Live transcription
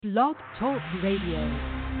Blog Talk Radio.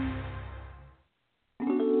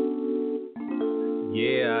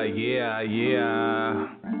 Yeah, yeah, yeah.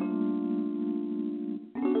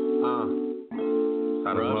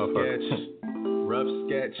 Rough sketch. Rough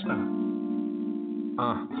sketch.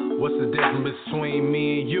 What's the difference between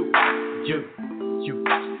me and you? You.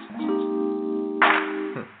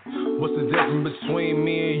 What's the difference between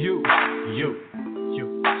me and you? You.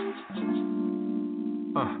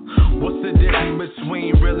 What's the difference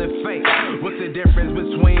between real and fake? What's the difference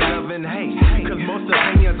between love and hate? Cause most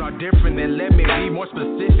opinions are different, and let me be more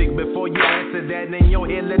specific before you answer that. In your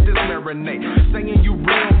head, let this marinate. Saying you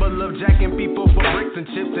real, but love jacking people for bricks and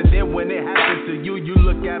chips, and then when it happens to you, you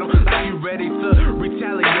look at them like you ready to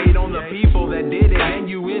retaliate on the people that did it, and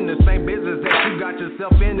you in the same business that you got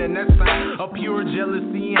yourself in, and that's sign of pure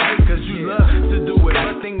jealousy and hate. Cause you love to do it,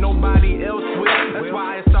 but think nobody else will. That's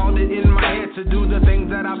why I installed it in my head to do the things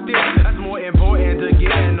that I feel. That's more important to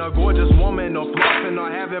getting a gorgeous woman or flossing or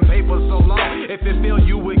having paper so long. If it feels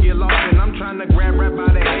you would get lost, and I'm trying to grab right by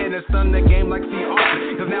the head and stun the game like C.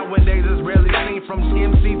 Austin. Cause nowadays it's rarely seen from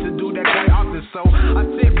MC to do that quite often. So I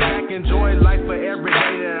sit back, enjoy life for every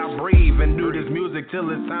day that I breathe, and do this music till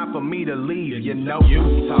it's time for me to leave. You know,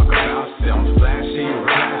 you talk about some flashy,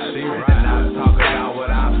 and I talk about what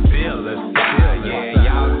I feel. Yeah,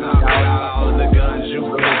 y'all talk about all the guns you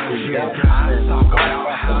got. I talk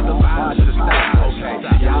about how the violence is stopped. Okay,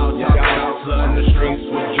 y'all talk about flooding the streets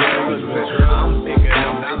with drugs. I'm picking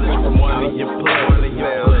up knowledge from one of your plugs. Stay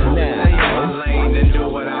in my lane and do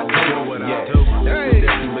what I do. That's the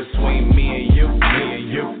difference between me and you.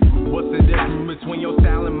 What's the difference between your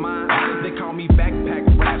style and mine? They call me backpack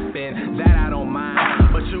rapping, that I don't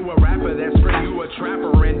mind. But you a rapper that's free, you a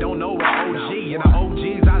trapper and don't know an OG. And the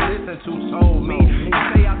OGs I listen to told me,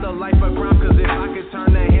 stay out the life of crime, cause if I could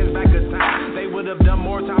turn the hands back of time, they would have done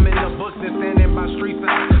more time in the books than standing by street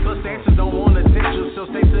signs. But stances don't want attention, so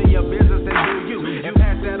stay to your business and do you. And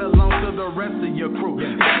pass that along to the rest of your crew.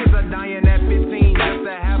 Kids are dying at 15 just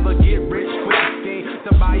to have a get rich quick scheme.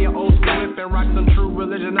 To buy an old school whip and rock some true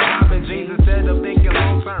religion of robbing jeans instead of thinking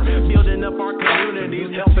long term. Building up our communities,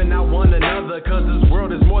 helping out one another, cause this world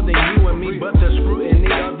is more than you and me. But the scrutiny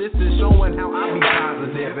of this is showing how I be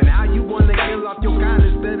positive, and how you wanna kill off your kind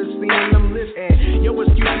instead of seeing them live. And your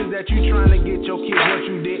excuse is that you trying to get your kids what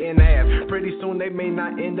you didn't have. Pretty soon they may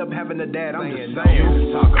not end up having a dad. I'm just saying. You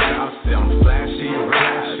talk about some flashy,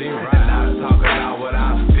 and I talk about what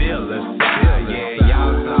I feel. Yeah,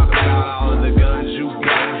 y'all talk about all the guns you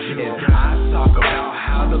got, and I talk about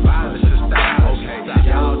how the violence is stopped. Okay,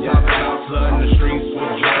 y'all talk about flooding the streets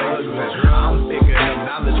with drugs. I'm picking up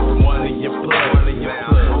knowledge from one of your plugs.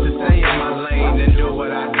 To stay in my lane and do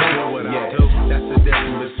what I do. That's the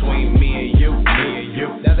difference between me and you.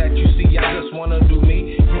 Now that you see, I just wanna do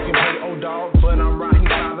me. You can play old dog, but I'm rocking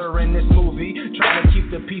father in this movie. Trying to keep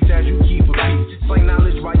the peace as you keep a peace. Slang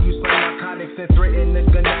knowledge while you slang narcotics and threaten the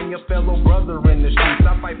gun on your fellow brother in the streets.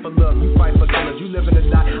 I fight for love, you fight for colors. You live in the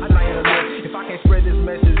die, I die in the live. If I can't spread this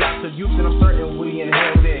message out to youth, then I'm certain we in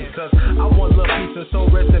hell then. Cause I want love, peace, and soul,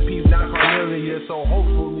 rest in peace, not Cornelia. So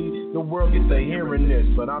hopefully the world gets to hearing this.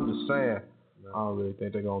 But I'm just saying, I don't really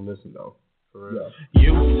think they're gonna listen though. Yeah.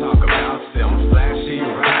 You talk about some flashy,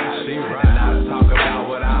 and I talk about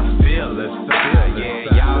what I feel.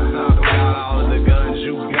 Yeah, y'all talk about all the guns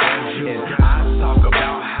you got, and I talk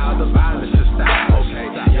about how the violence is stopped.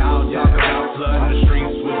 Okay, y'all talk about flooding the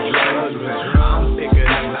streets with drugs. I'm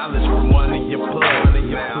picking up knowledge from one of your plugs.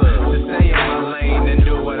 To stay in my lane and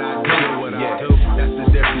do what I do. That's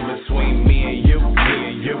the difference between me and you.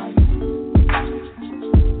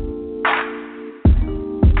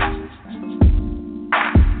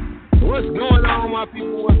 What's going on, my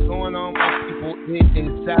people? What's going on, my people? It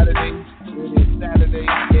is Saturday.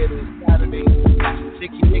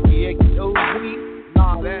 Icky, oh, week, and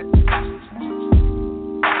all that.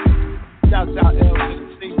 Shouts out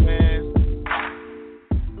LCC, man.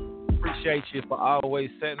 Appreciate you for always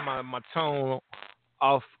setting my tone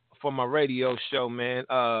off for my radio show, man.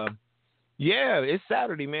 Yeah, it's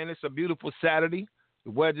Saturday, man. It's a beautiful Saturday.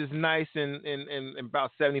 The weather's nice in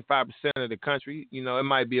about 75% of the country. You know, it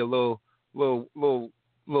might be a little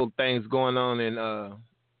things going on in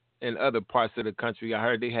other parts of the country. I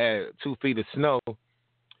heard they had 2 feet of snow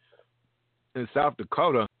in South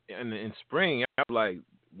Dakota in spring. I was like,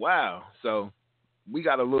 wow. So we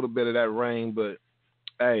got a little bit of that rain, but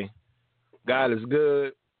hey, God is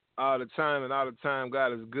good all the time, and all the time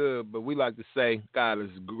God is good. But we like to say God is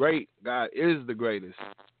great. God is the greatest.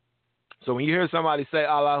 So when you hear somebody say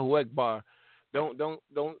Allahu Akbar, don't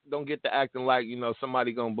get to acting like, you know,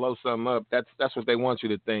 somebody gonna blow something up. That's what they want you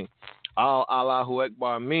to think. All Allahu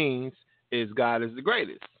Akbar means is God is the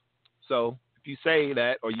greatest. So if you say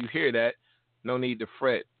that or you hear that, no need to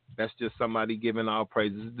fret. That's just somebody giving all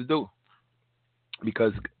praises to do,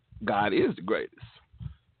 because God is the greatest.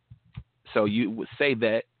 So you would say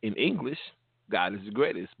that in English, God is the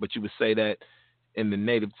greatest, but you would say that in the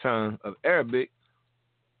native tongue of Arabic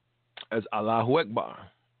as Allahu Akbar.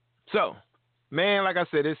 So, man, like I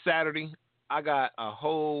said, it's Saturday. I got a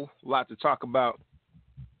whole lot to talk about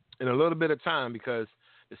in a little bit of time, because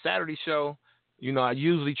the Saturday show, I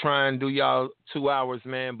usually try and do y'all 2 hours,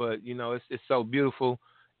 man, but, it's so beautiful,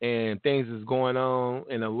 and things is going on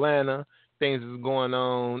in Atlanta. Things is going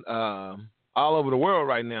on all over the world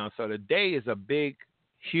right now. So the day is a big,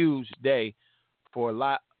 huge day for a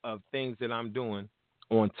lot of things that I'm doing,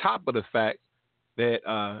 on top of the fact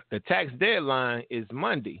that the tax deadline is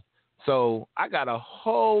Monday. So I got a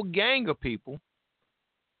whole gang of people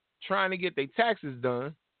trying to get their taxes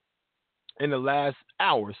done in the last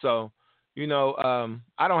hour. So,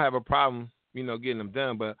 I don't have a problem, getting them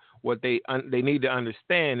done. But what they need to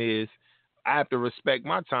understand is I have to respect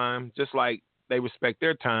my time just like they respect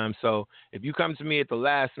their time. So if you come to me at the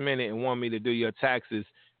last minute and want me to do your taxes,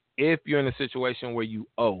 if you're in a situation where you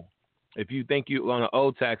owe, if you think you're going to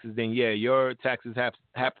owe taxes, then yeah, your taxes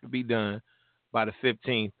have to be done by the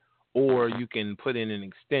 15th, or you can put in an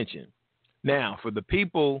extension. Now, for the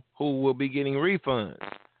people who will be getting refunds,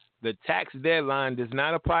 the tax deadline does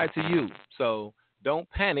not apply to you. So don't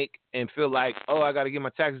panic and feel like, oh, I got to get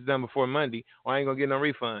my taxes done before Monday, or I ain't going to get no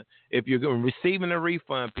refund. If you're receiving a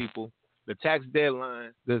refund, people, the tax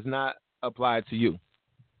deadline does not apply to you.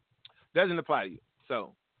 Doesn't apply to you.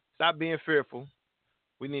 So stop being fearful.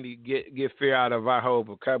 We need to get fear out of our whole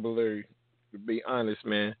vocabulary, to be honest,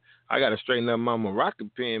 man. I got to straighten up my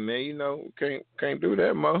Moroccan pen, man. Can't do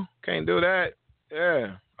that, Mo. Can't do that.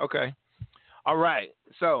 Yeah. Okay. All right.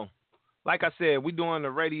 So, like I said, we're doing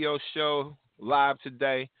a radio show live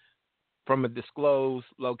today from a disclosed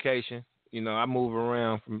location. I move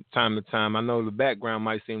around from time to time. I know the background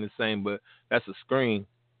might seem the same, but that's a screen.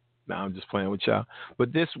 No, I'm just playing with y'all.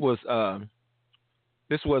 But this was an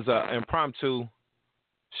impromptu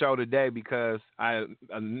show today, because at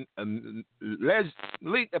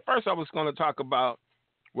first I was going to talk about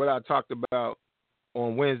what I talked about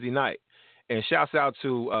on Wednesday night, and shouts out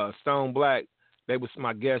to Stone Black. They was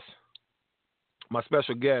my guest, my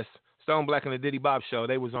special guest, Stone Black and the Diddy Bob Show.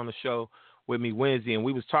 They was on the show with me Wednesday, and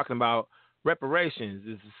we was talking about reparations.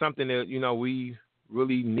 Is it something that we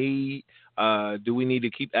really need? Do we need to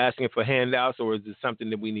keep asking for handouts, or is it something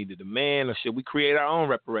that we need to demand, or should we create our own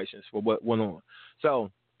reparations for what went on? So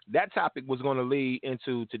that topic was going to lead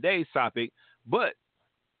into today's topic, but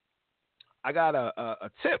I got a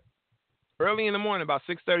tip early in the morning, about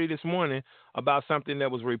 6:30 this morning, about something that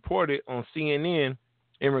was reported on CNN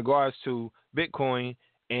in regards to Bitcoin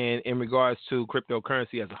and in regards to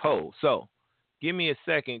cryptocurrency as a whole. So give me a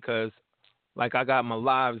second, because like I got my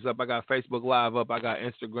lives up, I got Facebook Live up, I got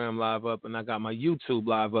Instagram Live up, and I got my YouTube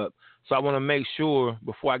Live up. So I want to make sure,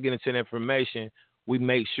 before I get into the information, we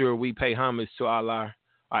make sure we pay homage to all our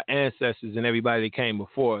ancestors and everybody that came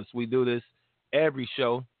before us. We do this every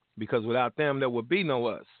show, because without them, there would be no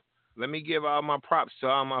us. Let me give all my props to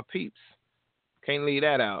all my peeps. Can't leave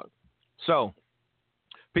that out. So,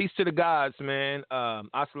 peace to the gods, man.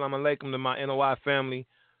 Assalamu alaikum to my NOI family.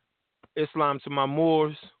 Islam to my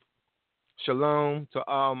Moors. Shalom to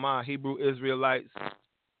all my Hebrew Israelites.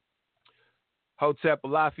 Hotep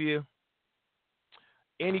Alafia.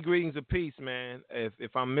 Any greetings of peace, man.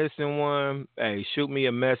 If I'm missing one, hey, shoot me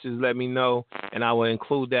a message, let me know, and I will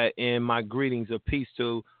include that in my greetings of peace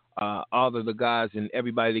to all of the guys and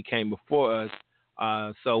everybody that came before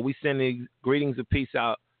us. So we send greetings of peace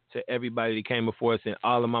out to everybody that came before us and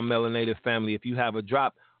all of my melanated family. If you have a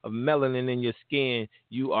drop of melanin in your skin,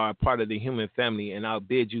 you are a part of the human family, and I'll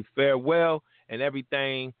bid you farewell and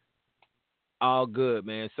everything all good,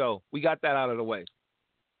 man. So we got that out of the way.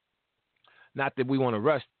 Not that we want to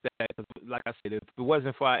rush that, because like I said, if it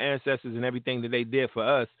wasn't for our ancestors and everything that they did for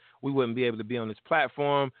us, we wouldn't be able to be on this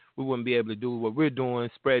platform. We wouldn't be able to do what we're doing,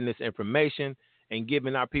 spreading this information and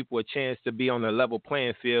giving our people a chance to be on a level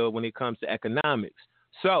playing field when it comes to economics.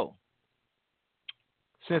 So,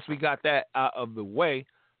 since we got that out of the way,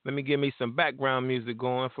 let me give me some background music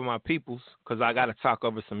going for my peoples, because I got to talk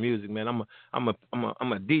over some music, man. I'm a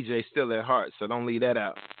DJ still at heart, so don't leave that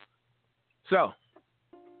out. So,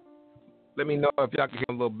 let me know if y'all can hear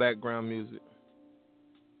a little background music.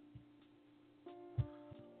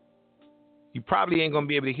 You probably ain't gonna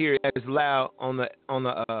be able to hear it as loud on the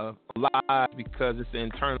live, because it's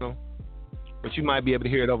internal, but you might be able to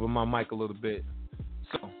hear it over my mic a little bit.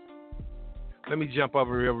 So let me jump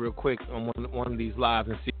over here real quick on one of these lives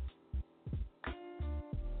and see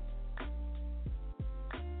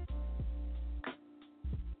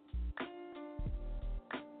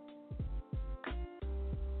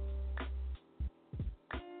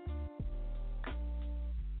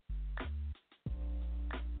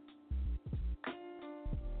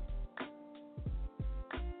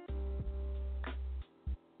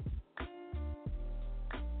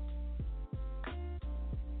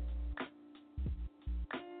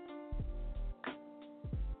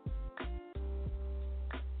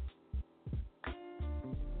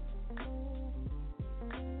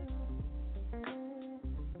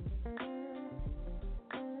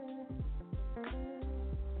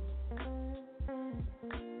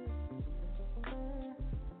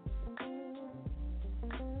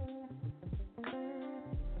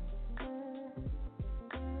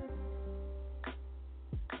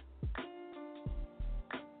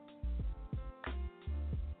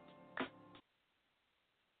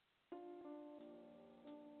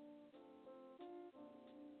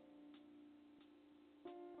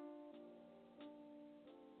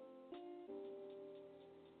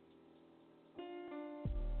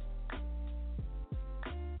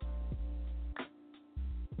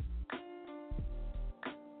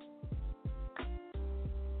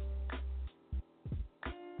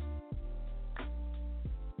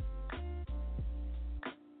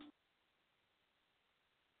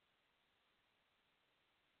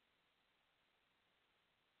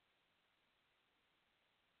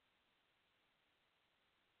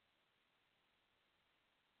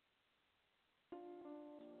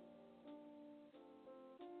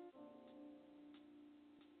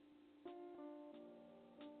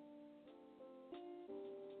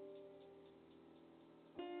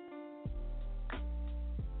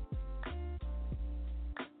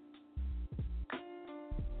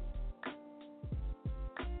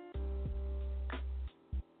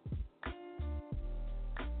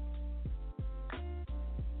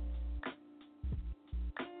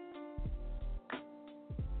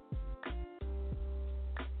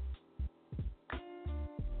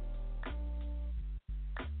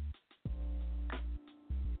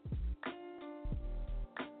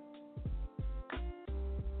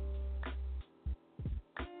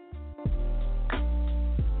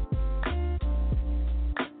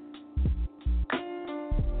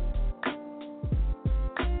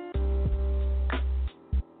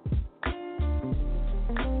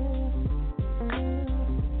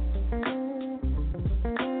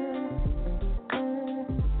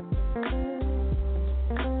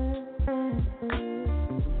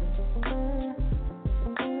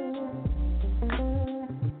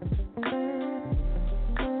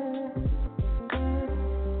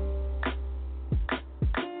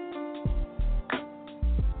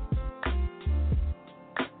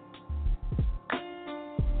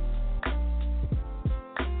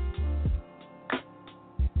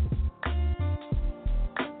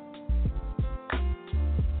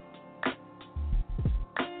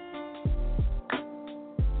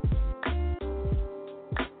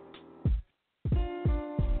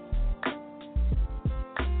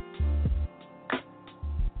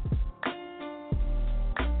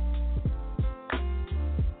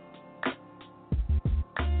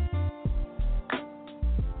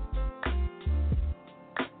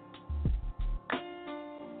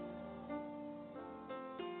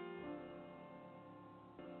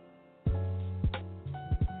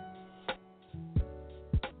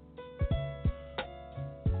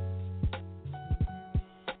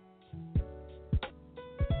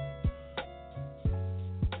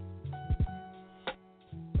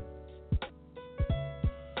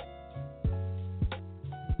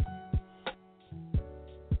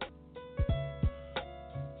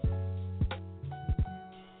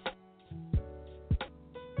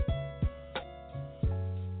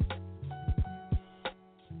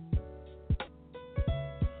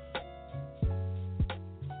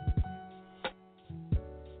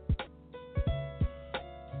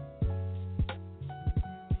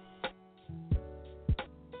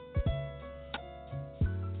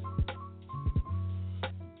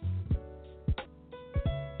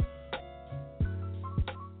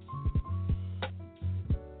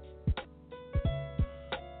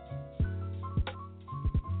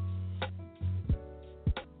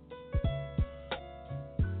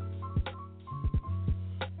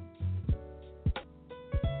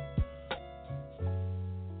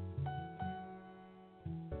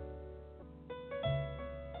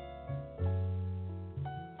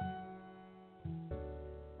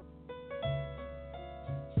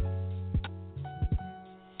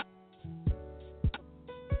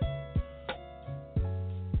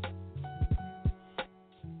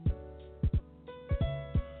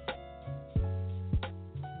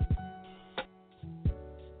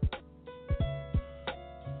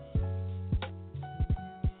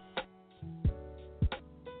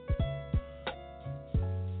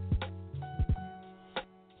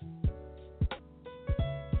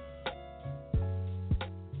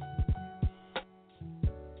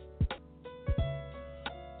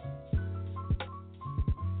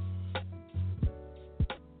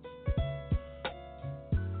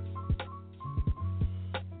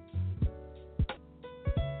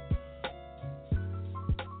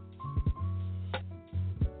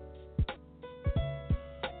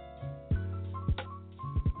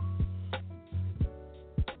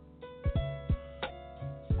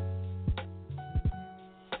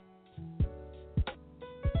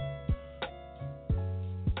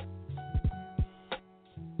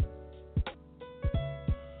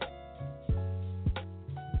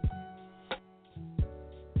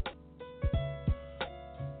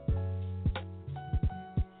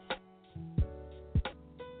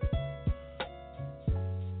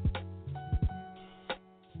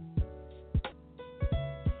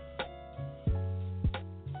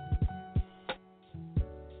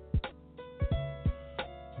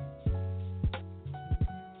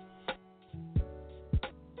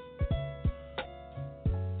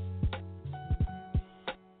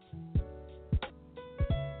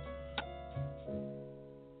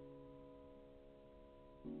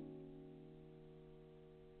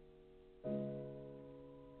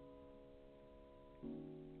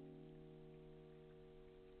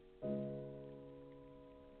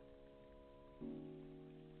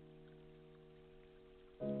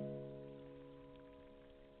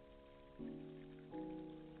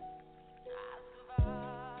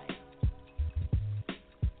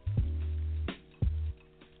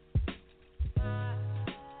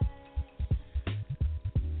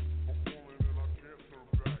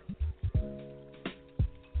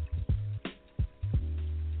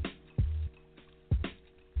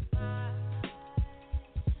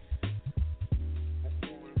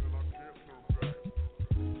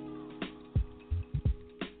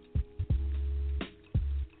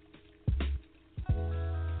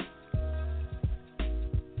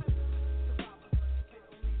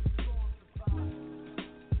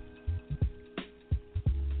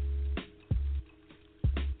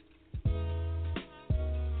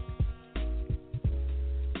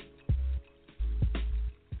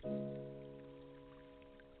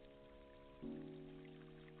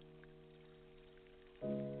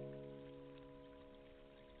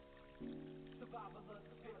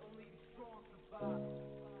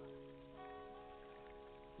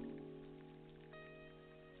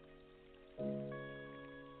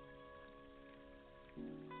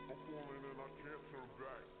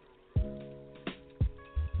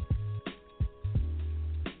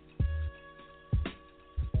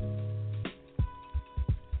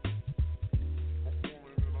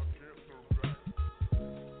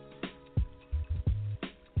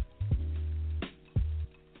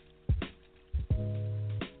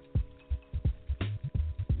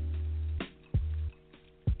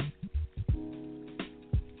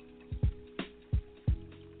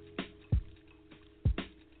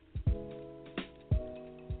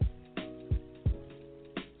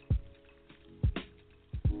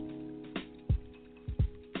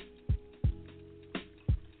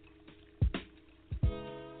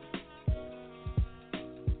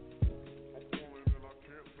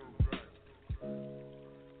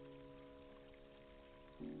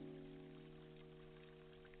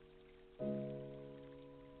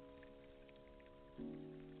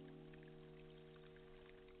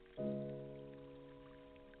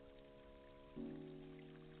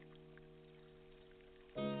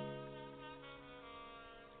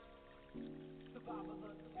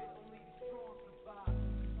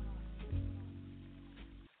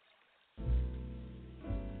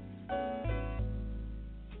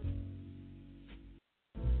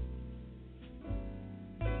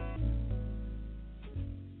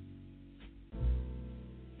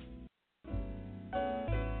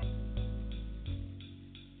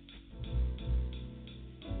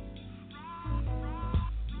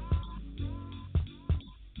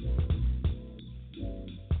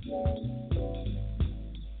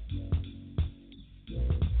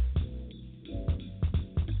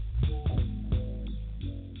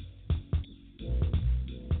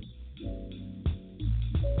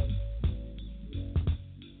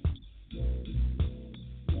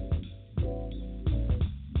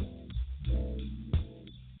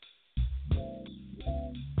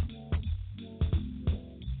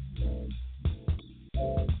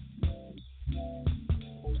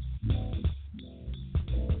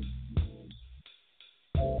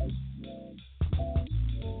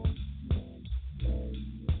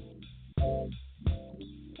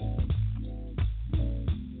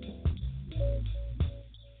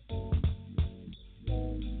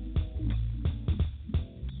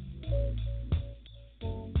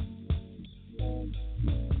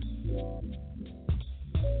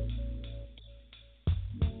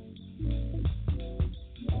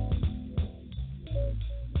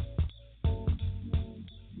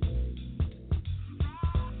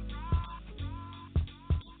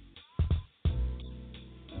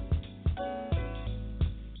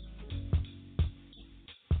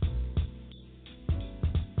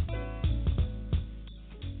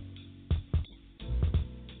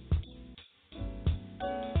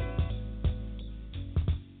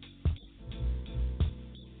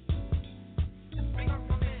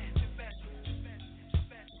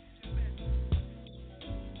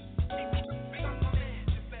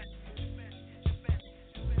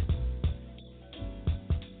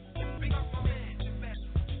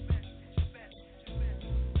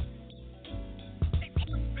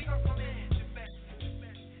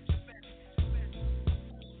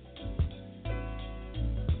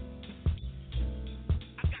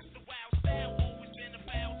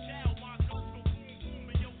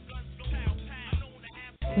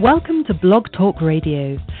Welcome to Blog Talk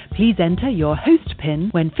Radio. Please enter your host PIN.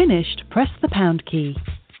 When finished, press the pound key.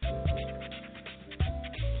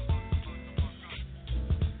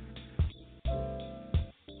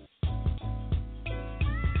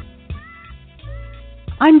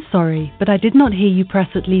 I'm sorry, but I did not hear you press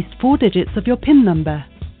at least 4 digits of your PIN number.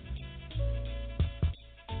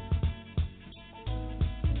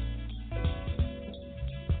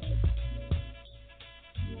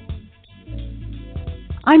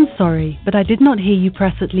 I'm sorry, but I did not hear you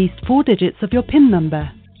press at least 4 digits of your PIN number.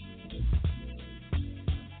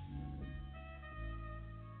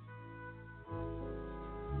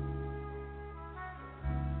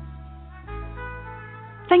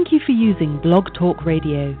 Thank you for using Blog Talk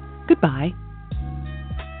Radio. Goodbye.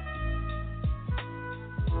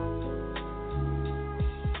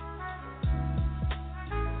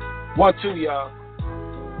 One, two, y'all.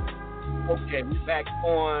 Okay, we back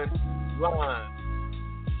on line.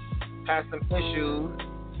 Had some issues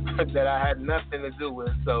that I had nothing to do with,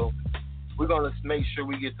 so we're going to make sure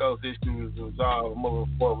we get those issues resolved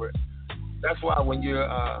moving forward. That's why when you're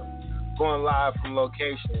going live from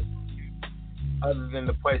location, other than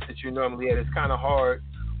the place that you're normally at, it's kind of hard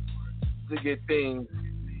to get things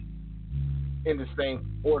in the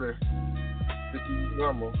same order that you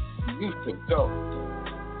normal used to. So,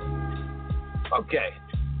 okay.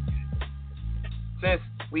 Since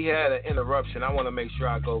we had an interruption, I want to make sure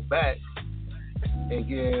I go back and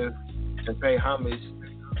give and pay homage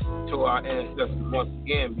to our ancestors once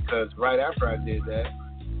again, because right after I did that,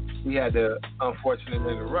 we had the unfortunate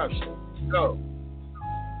interruption. So,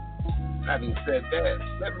 having said that,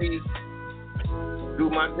 let me do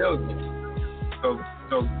my diligence.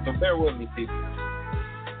 So bear with me, people.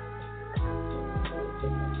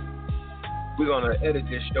 We're gonna edit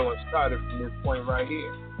this show and start it from this point right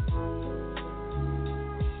here.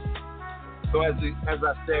 So as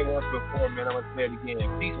I said once before, man, I'm gonna say it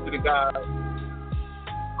again. Peace to the God,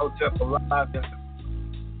 Hotep alive,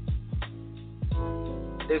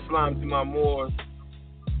 Islam to my Moors.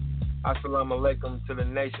 Assalamu alaikum to the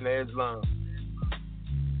Nation of Islam.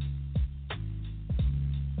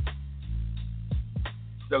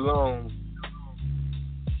 Shalom.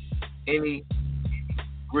 Any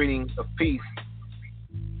greeting of peace,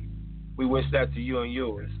 we wish that to you and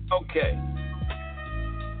yours. Okay.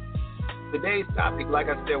 Today's topic, like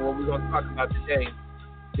I said, what we're going to talk about today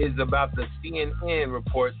is about the CNN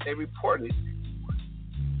reports. They reported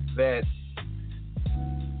that,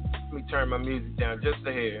 let me turn my music down just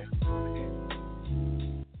a hair.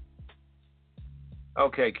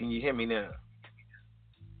 Okay, can you hear me now?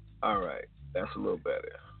 All right, that's a little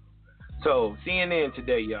better. So, CNN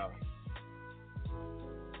today, y'all,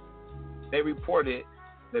 they reported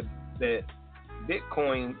that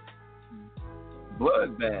Bitcoin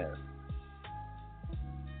bloodbath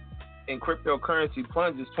in cryptocurrency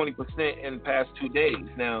plunges 20% in the past 2 days.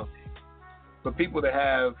 Now, for people that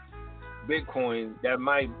have Bitcoin, that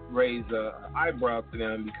might raise an eyebrow to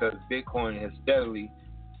them because Bitcoin has steadily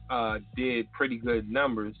did pretty good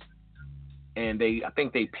numbers, and I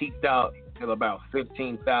think they peaked out at about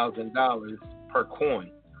 $15,000 per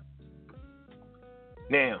coin.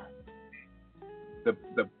 Now,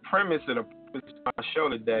 the premise of our show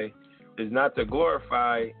today is not to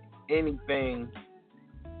glorify anything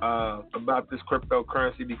about this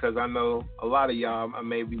cryptocurrency, because I know a lot of y'all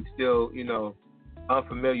may be still,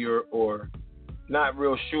 unfamiliar or not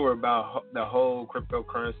real sure about the whole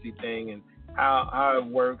cryptocurrency thing and how it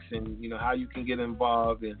works, and how you can get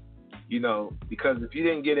involved, and because if you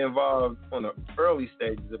didn't get involved on the early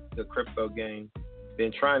stages of the crypto game,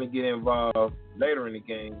 then trying to get involved later in the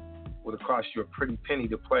game would have cost you a pretty penny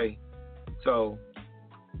to play. So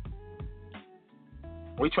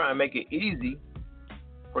we try and make it easy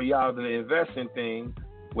for y'all to invest in things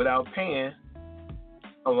without paying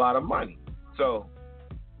a lot of money. So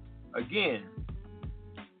again,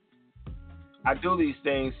 I do these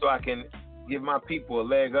things so I can give my people a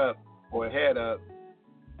leg up or a head up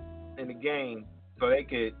in the game, so they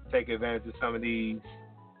could take advantage of some of these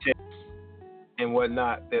tips and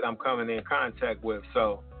whatnot that I'm coming in contact with.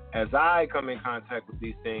 So as I come in contact with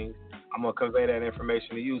these things, I'm going to convey that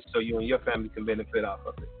information to you so you and your family can benefit off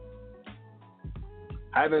of it.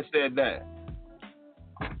 Having said that,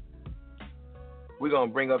 we're going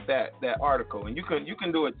to bring up that article, and you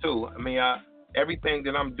can do it too. I mean, everything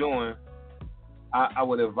that I'm doing, I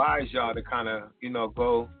would advise y'all to kind of,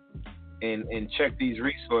 go and check these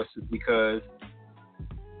resources, because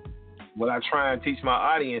what I try and teach my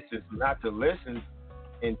audience is not to listen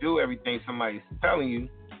and do everything somebody's telling you.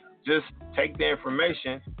 Just take the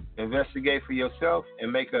information, investigate for yourself,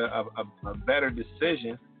 and make a better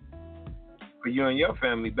decision for you and your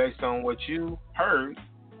family based on what you heard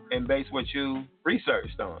and based what you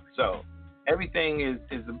researched on. So everything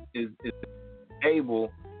is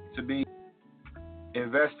able to be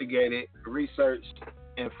investigated, researched,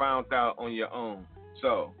 and found out on your own.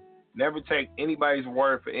 So never take anybody's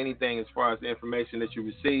word for anything as far as the information that you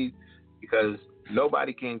receive, because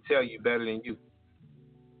nobody can tell you better than you.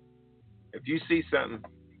 If you see something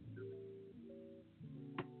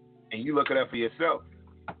and you look it up for yourself,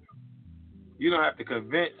 you don't have to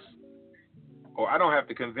convince, or I don't have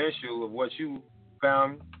to convince you of what you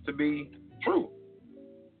found to be true.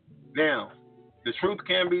 Now, the truth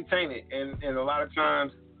can be tainted, and a lot of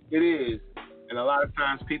times it is. And a lot of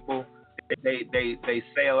times people, they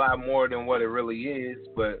say a lot more than what it really is,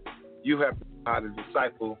 but you have to know how to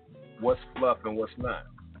decipher what's fluff and what's not.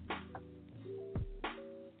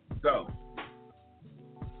 So,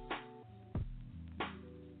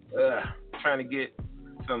 trying to get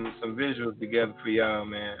some visuals together for y'all,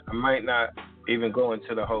 man. I might not even go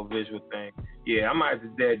into the whole visual thing. Yeah, I might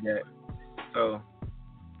have dead that. So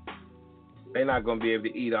they're not going to be able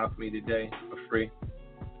to eat off me today for free.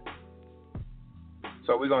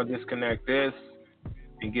 So we're going to disconnect this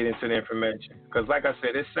and get into the information. Because like I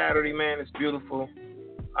said, it's Saturday, man. It's beautiful.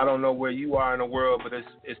 I don't know where you are in the world, but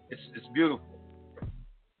it's beautiful.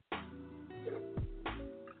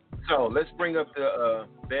 So let's bring up the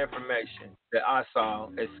information that I saw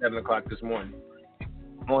at 7 o'clock this morning.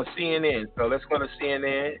 I'm on CNN. So let's go to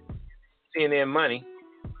CNN Money.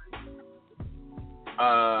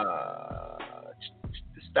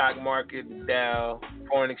 The stock market, the Dow,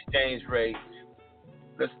 foreign exchange rates.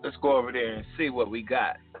 Let's go over there and see what we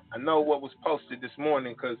got. I know what was posted this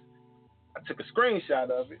morning because I took a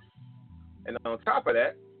screenshot of it. And on top of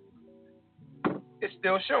that, it's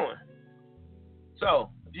still showing.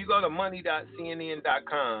 So if you go to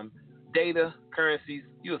money.cnn.com, data, currencies,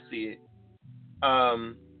 you'll see it.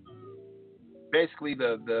 Basically,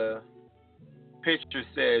 the picture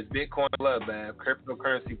says Bitcoin bloodbath,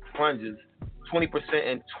 cryptocurrency plunges 20%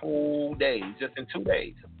 in 2 days, just in 2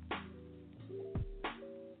 days.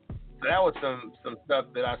 So that was some stuff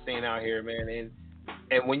that I've seen out here, man.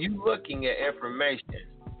 And when you're looking at information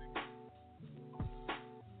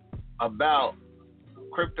about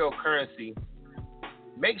cryptocurrency,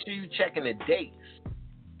 make sure you're checking the dates.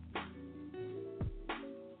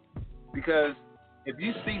 Because if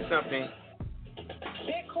you see something,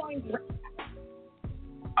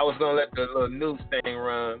 I was gonna let the little news thing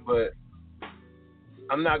run, but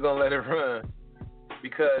I'm not gonna let it run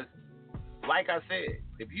because, like I said,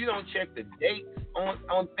 if you don't check the dates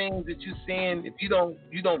on things that you're seeing, if you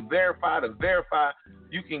don't verify to verify,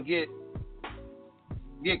 you can get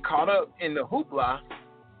caught up in the hoopla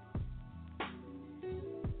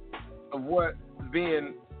of what's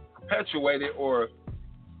being perpetuated or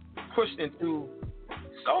pushed into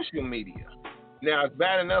social media. Now, it's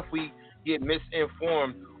bad enough we get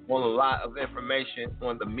misinformed on a lot of information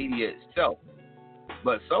on the media itself,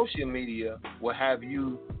 but social media will have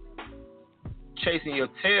you chasing your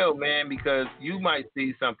tail, man, because you might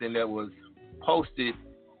see something that was posted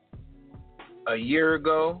a year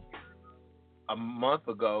ago, a month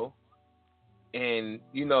ago, and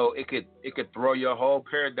it could throw your whole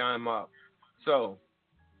paradigm off. So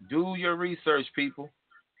do your research, people.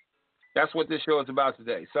 That's what this show is about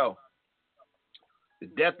today. So the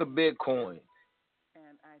death of Bitcoin.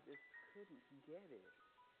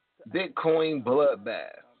 Bitcoin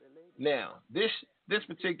bloodbath. Now, this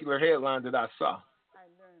particular headline that I saw,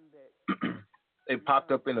 it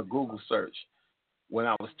popped up in a Google search when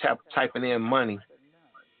I was typing in money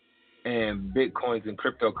and Bitcoins and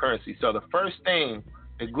cryptocurrency. So the first thing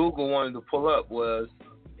that Google wanted to pull up was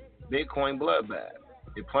Bitcoin bloodbath.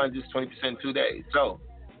 It plunges 20% in 2 days. So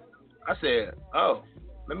I said, oh,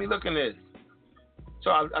 let me look in this.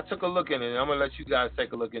 So I took a look in it, and I'm going to let you guys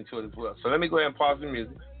take a look into it as well. So let me go ahead and pause the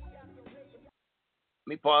music.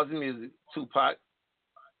 Let me pause the music. Tupac.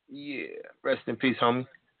 Yeah. Rest in peace, homie.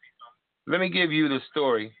 Let me give you the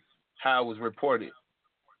story, how it was reported.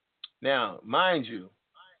 Now, mind you,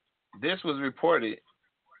 this was reported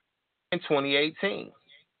in 2018,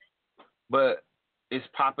 but it's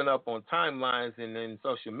popping up on timelines and in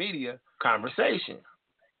social media conversation.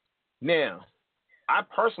 Now, I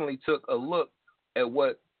personally took a look at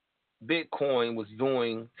what Bitcoin was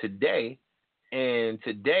doing today, and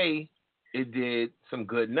today it did some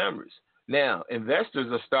good numbers. Now, investors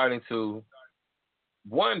are starting to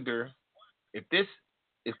wonder if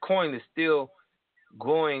coin is still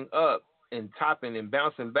going up and topping and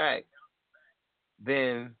bouncing back,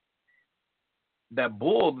 then that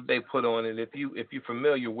bull that they put on it, if you're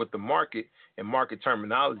familiar with the market and market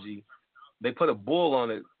terminology, they put a bull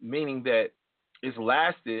on it, meaning that it's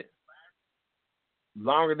lasted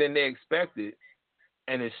longer than they expected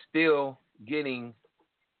and it's still getting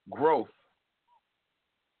growth.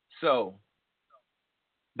 So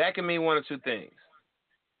that can mean one or two things.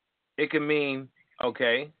 It can mean,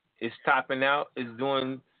 okay, it's topping out, it's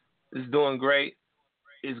doing great,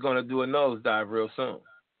 it's going to do a nosedive real soon.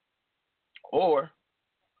 Or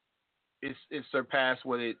it surpassed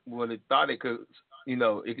what it thought it could,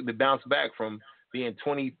 it could bounce back from being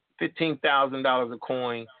 $15,000 a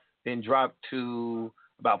coin, then dropped to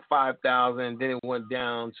about 5,000, then it went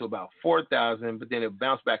down to about 4,000, but then it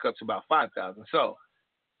bounced back up to about 5,000. So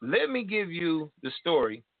let me give you the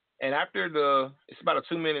story, and it's about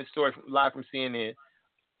a 2-minute story live from CNN.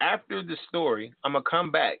 After the story, I'm gonna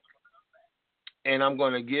come back and I'm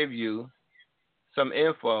gonna give you some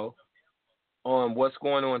info on what's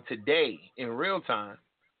going on today in real time,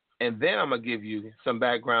 and then I'm gonna give you some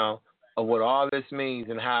background of what all this means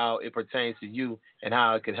and how it pertains to you and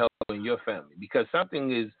how it could help you and your family. Because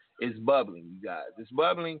something is bubbling, you guys. It's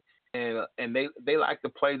bubbling, and they like to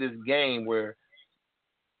play this game where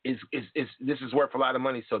this is worth a lot of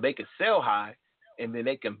money, so they can sell high and then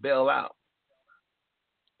they can bail out.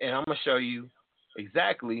 And I'm gonna show you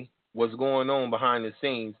exactly what's going on behind the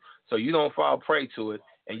scenes, so you don't fall prey to it,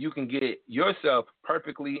 and you can get yourself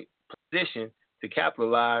perfectly positioned to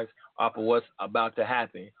capitalize off of what's about to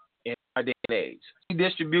happen in our day and age.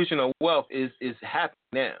 Distribution of wealth is happening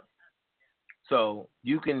now. So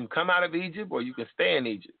you can come out of Egypt or you can stay in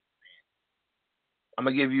Egypt. I'm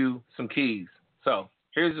going to give you some keys. So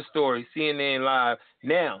here's the story, CNN Live.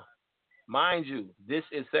 Now, mind you, this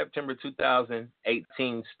is September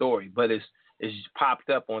 2018 story, but it's popped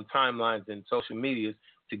up on timelines and social medias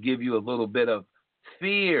to give you a little bit of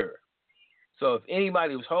fear. So if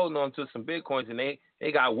anybody was holding on to some Bitcoins and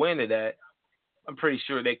they got wind of that, I'm pretty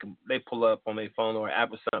sure they pull up on their phone or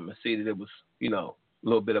app or something and see that it was, a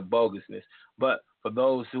little bit of bogusness. But for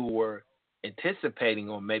those who were anticipating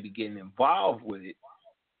or maybe getting involved with it,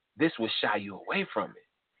 this will shy you away from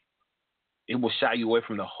it. It will shy you away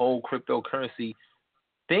from the whole cryptocurrency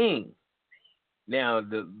thing. Now,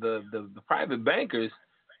 the private bankers,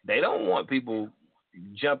 they don't want people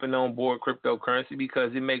jumping on board cryptocurrency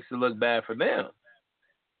because it makes it look bad for them.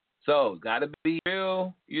 So, got to be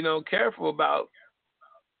real, careful about,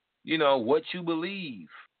 what you believe,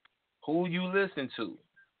 who you listen to.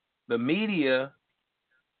 The media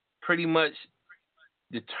pretty much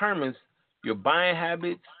determines your buying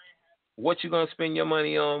habits, what you're going to spend your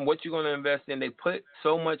money on, what you're going to invest in. They put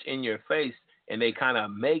so much in your face, and they kind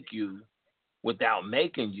of make you, without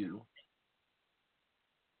making you,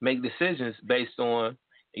 make decisions based on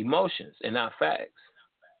emotions and not facts.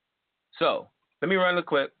 So let me run the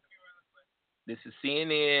clip. This is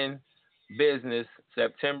CNN Business,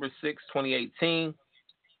 September 6, 2018.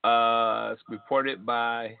 It's reported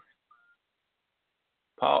by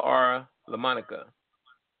Paul R. LaMonica.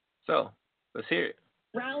 So let's hear it.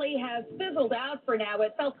 Rally has fizzled out for now.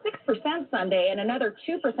 It fell 6% Sunday and another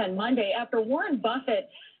 2% Monday after Warren Buffett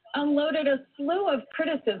unloaded a slew of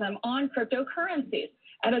criticism on cryptocurrencies.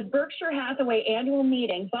 At his Berkshire Hathaway annual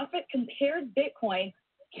meeting, Buffett compared Bitcoin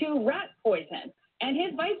to rat poison, and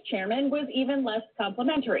his vice chairman was even less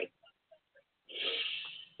complimentary.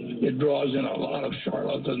 It draws in a lot of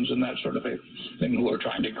charlatans and that sort of a thing who are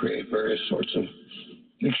trying to create various sorts of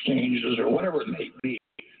exchanges or whatever it may be.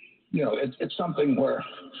 You know, it's something where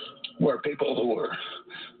people who are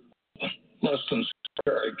less than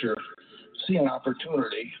character see an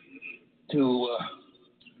opportunity to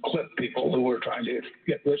clip people who are trying to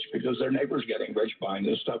get rich because their neighbor's getting rich buying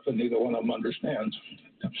this stuff and neither one of them understands.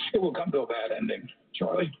 It will come to a bad ending.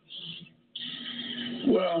 Charlie?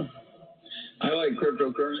 Well, I like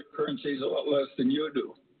cryptocurrencies a lot less than you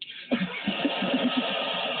do.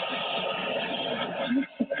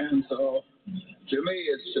 And so, to me,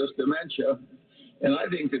 it's just dementia. And I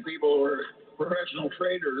think the people who are professional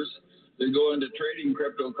traders that go into trading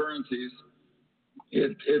cryptocurrencies,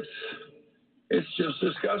 it's just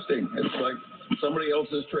disgusting. It's like somebody else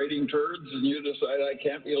is trading turds and you decide I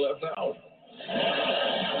can't be left out.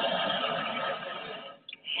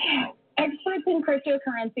 Experts in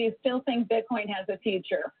cryptocurrencies still think Bitcoin has a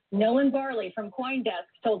future. Nolan Barley from CoinDesk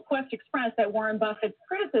told Quest Express that Warren Buffett's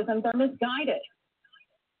criticisms are misguided.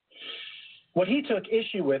 What he took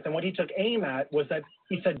issue with and what he took aim at was that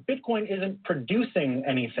he said Bitcoin isn't producing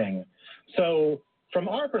anything. So from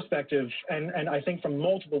our perspective, and I think from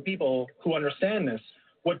multiple people who understand this,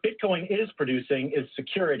 what Bitcoin is producing is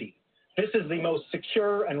security. This is the most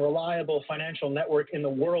secure and reliable financial network in the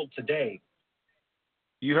world today.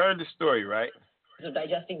 You heard the story, right?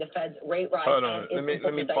 Digesting the Fed's rate rise. Hold on. Let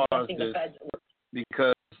me pause this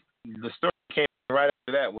because the story came right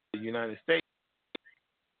after that with the United States.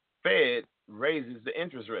 Fed raises the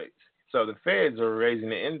interest rates. So the Feds are raising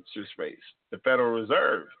the interest rates. The Federal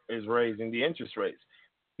Reserve is raising the interest rates.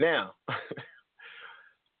 Now,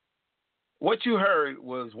 what you heard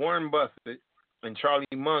was Warren Buffett and Charlie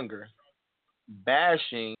Munger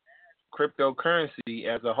bashing cryptocurrency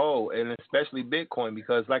as a whole, and especially Bitcoin,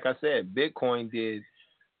 because like I said, Bitcoin did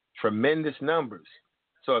tremendous numbers.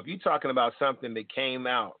 So if you're talking about something that came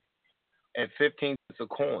out at 15 cents a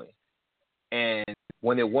coin, and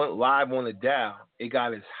when it went live on the Dow, it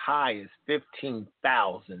got as high as $15,000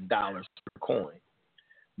 per coin.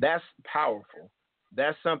 That's powerful.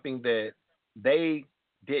 That's something that they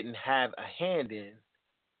didn't have a hand in,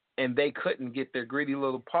 and they couldn't get their greedy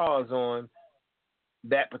little paws on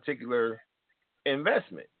that particular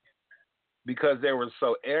investment because they were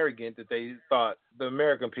so arrogant that they thought the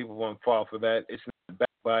American people won't fall for that. It's not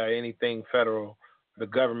backed by anything federal. The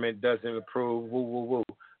government doesn't approve. Woo, woo, woo.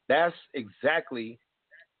 That's exactly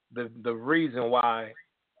the reason why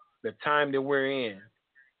the time that we're in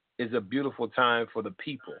is a beautiful time for the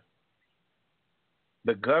people.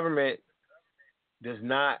 The government does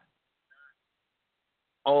not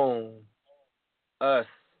own us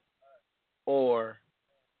or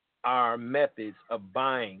our methods of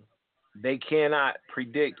buying. They cannot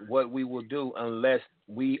predict what we will do unless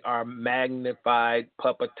we are magnified,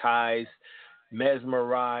 puppetized,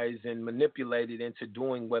 mesmerized, and manipulated into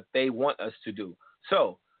doing what they want us to do.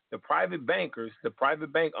 So the private bankers, the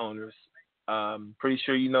private bank owners, pretty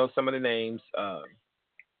sure you know some of the names,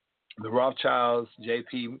 the Rothschilds,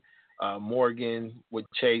 J.P. Morgan with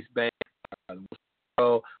Chase Bank.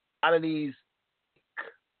 So a lot of these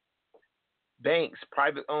banks,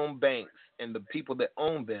 private-owned banks, and the people that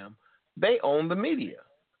own them, they own the media.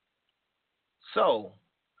 So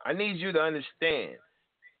I need you to understand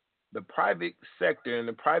the private sector and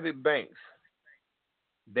the private banks,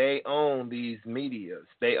 they own these medias.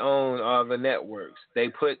 They own all the networks. They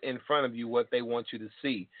put in front of you what they want you to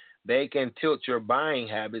see. They can tilt your buying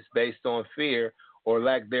habits based on fear or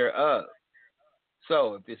lack thereof.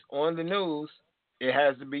 So if it's on the news, it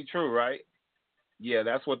has to be true, right? Yeah,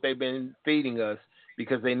 that's what they've been feeding us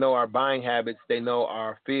because they know our buying habits, they know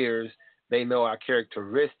our fears, they know our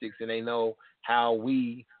characteristics, and they know how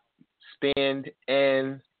we spend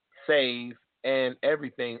and save and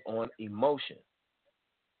everything on emotion.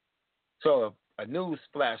 So a news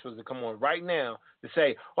flash was to come on right now to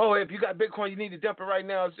say, oh, if you got Bitcoin, you need to dump it right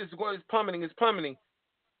now. It's plummeting. It's plummeting.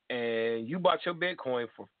 And you bought your Bitcoin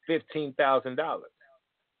for $15,000.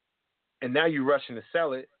 And now you're rushing to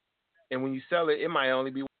sell it. And when you sell it, it might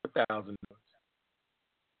only be worth $1,000.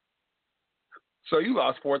 So you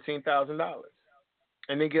lost $14,000.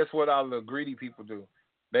 And then guess what all the greedy people do?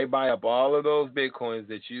 They buy up all of those Bitcoins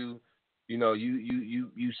that you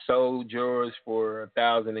sold yours for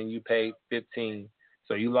 $1,000 and you paid $15,000.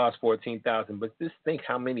 So you lost $14,000. But just think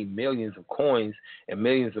how many millions of coins and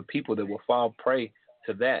millions of people that will fall prey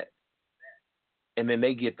to that. And then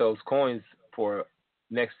they get those coins for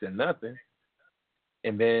next to nothing.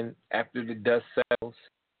 And then after the dust settles,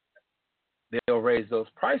 they'll raise those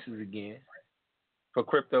prices again for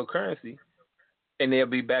cryptocurrency. And they'll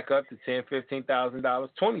be back up to $10,000, $15,000,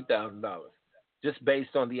 $20,000, just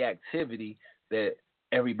based on the activity that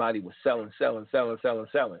everybody was selling. So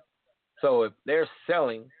if they're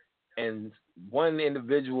selling and one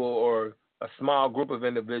individual or a small group of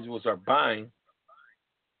individuals are buying,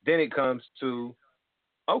 then it comes to,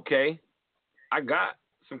 okay, I got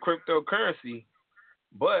some cryptocurrency,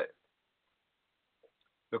 but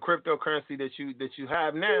the cryptocurrency that you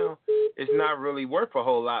have now is not really worth a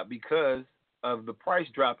whole lot because of the price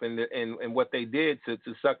drop and what they did to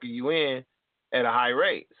sucker you in at a high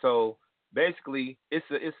rate. So basically, it's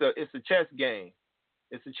a chess game.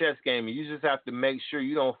 It's a chess game, and you just have to make sure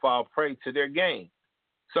you don't fall prey to their game.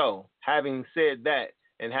 So having said that,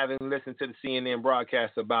 and having listened to the CNN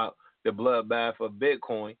broadcast about the bloodbath of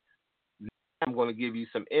Bitcoin, I'm going to give you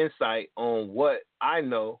some insight on what I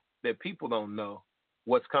know that people don't know,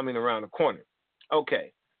 what's coming around the corner.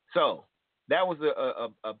 Okay, so that was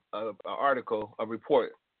a article, a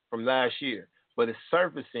report from last year, but it's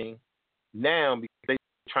surfacing now because they're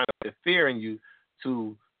trying to interfere in you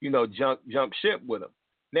to, jump ship with them.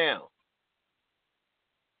 Now,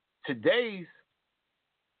 today's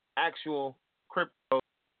actual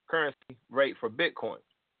cryptocurrency rate for Bitcoin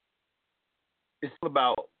is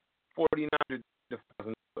about $4,900.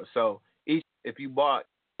 So if you bought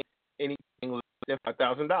anything less than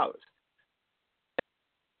 $5,000.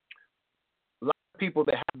 A lot of people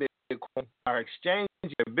that have Bitcoin are exchanging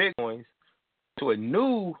their Bitcoins to a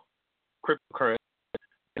new cryptocurrency,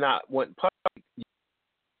 not went public.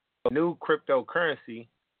 A new cryptocurrency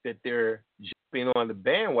that they're jumping on the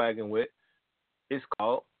bandwagon with is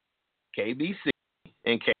called KBC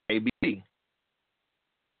and KBC.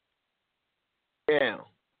 Now,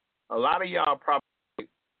 a lot of y'all probably think,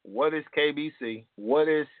 what is KBC? What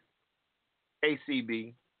is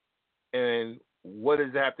KCB? And what does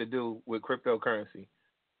it have to do with cryptocurrency?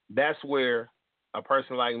 That's where a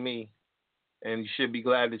person like me, and you should be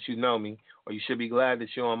glad that you know me, or you should be glad that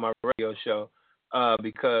you're on my radio show,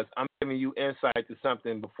 because I'm giving you insight to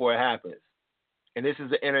something before it happens. And this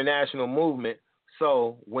is an international movement,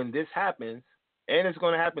 so when this happens, and it's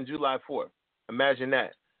going to happen July 4th, imagine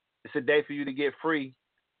that. It's a day for you to get free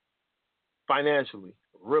financially,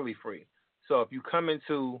 really free. So if you come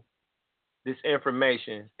into this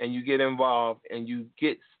information and you get involved and you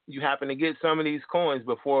happen to get some of these coins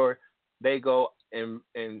before they go and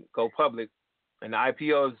go public, and the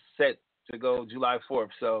IPO is set to go July 4th.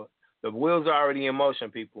 So the wheels are already in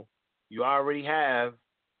motion, people. You already have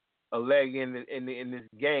a leg in this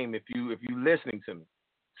game if you listening to me.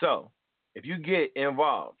 So if you get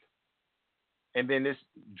involved and then this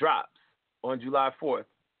drops on July 4th,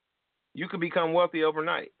 you could become wealthy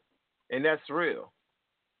overnight, and that's real.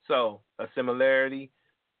 So a similarity,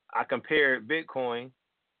 I compared Bitcoin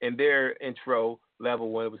in their intro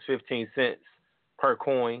level when it was 15 cents per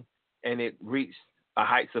coin, and it reached a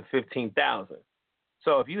heights of 15,000.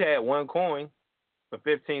 So if you had one coin for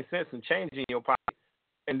 15 cents and change in your pocket,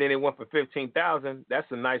 and then it went for 15,000,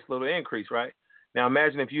 that's a nice little increase, right? Now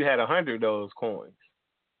imagine if you had 100 of those coins.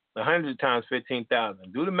 100 times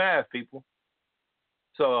 15,000. Do the math, people.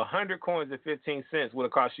 So 100 coins at 15 cents would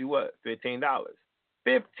have cost you what? $15.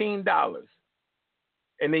 $15.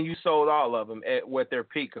 And then you sold all of them at their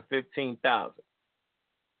peak of 15,000.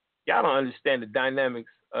 Y'all don't understand the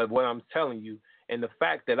dynamics of what I'm telling you, and the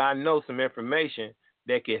fact that I know some information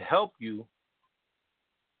that could help you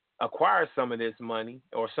acquire some of this money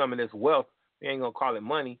or some of this wealth. We ain't going to call it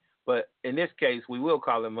money, but in this case, we will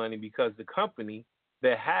call it money because the company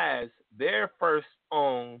that has their first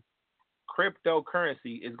own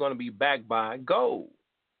cryptocurrency is going to be backed by gold.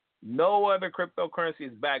 No other cryptocurrency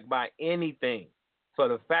is backed by anything. So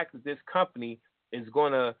the fact that this company is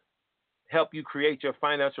going to help you create your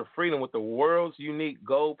financial freedom with the world's unique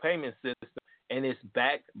gold payment system, and it's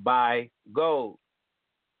backed by gold.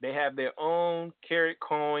 They have their own Carrot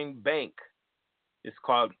Coin Bank. It's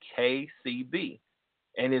called KCB,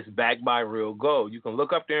 and it's backed by real gold. You can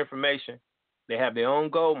look up their information. They have their own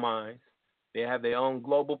gold mines. They have their own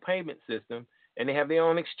global payment system, and they have their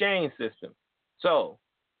own exchange system. So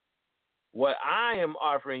what I am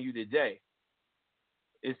offering you today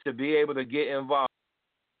is to be able to get involved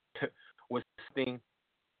with something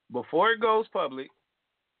before it goes public,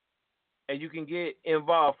 and you can get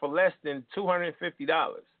involved for less than $250.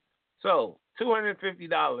 So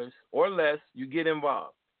 $250 or less, you get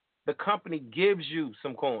involved. The company gives you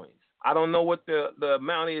some coins. I don't know what the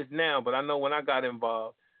amount is now, but I know when I got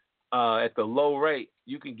involved at the low rate,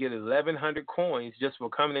 you can get 1,100 coins just for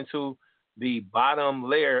coming into the bottom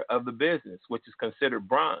layer of the business, which is considered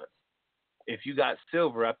bronze. If you got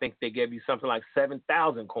silver, I think they gave you something like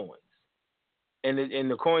 7,000 coins. And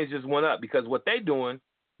the coins just went up because what they're doing,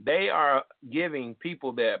 they are giving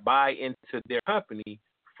people that buy into their company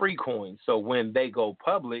free coins. So when they go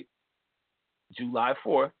public, July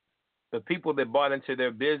 4th, the people that bought into their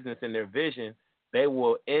business and their vision, they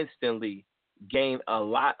will instantly gain a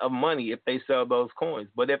lot of money if they sell those coins.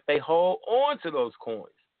 But if they hold on to those coins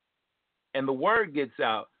and the word gets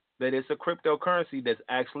out that it's a cryptocurrency that's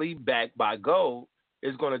actually backed by gold,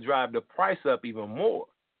 it's going to drive the price up even more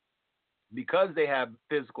because they have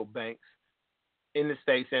physical banks in the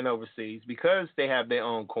States and overseas, because they have their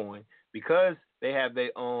own coin, because they have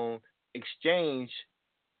their own exchange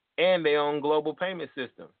and their own global payment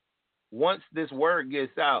system. Once this word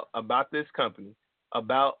gets out about this company,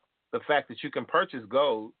 about the fact that you can purchase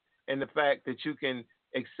gold and the fact that you can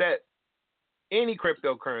accept any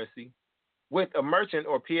cryptocurrency with a merchant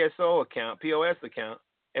or POS account,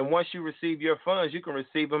 and once you receive your funds, you can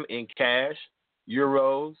receive them in cash,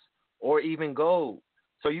 euros, or even gold.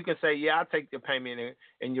 So you can say, yeah, I'll take your payment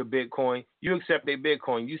in your Bitcoin. You accept their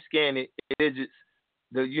Bitcoin. You scan it, digits,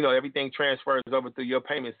 everything transfers over through your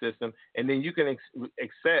payment system, and then you can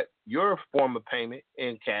accept your form of payment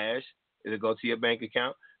in cash. It'll go to your bank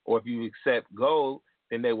account, or if you accept gold,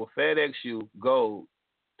 then they will FedEx you gold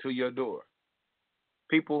to your door.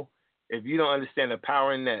 People, if you don't understand the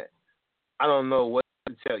power in that, I don't know what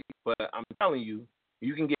to tell you, but I'm telling you,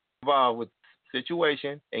 you can get involved with the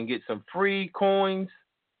situation and get some free coins,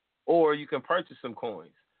 or you can purchase some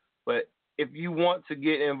coins. But if you want to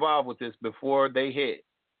get involved with this before they hit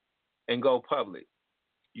and go public,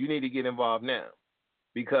 you need to get involved now,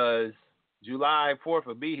 because July 4th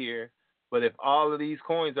will be here. But if all of these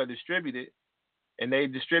coins are distributed, and they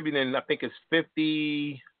distributing, I think it's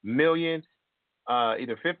 50 million,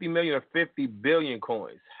 either 50 million or 50 billion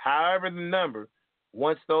coins, however the number,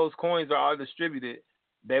 once those coins are all distributed,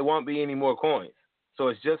 there won't be any more coins. So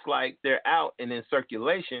it's just like they're out and in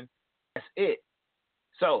circulation. That's it.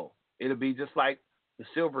 So it'll be just like the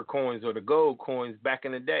silver coins or the gold coins back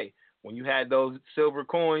in the day. When you had those silver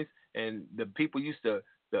coins and the people used to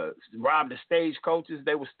rob the stagecoaches,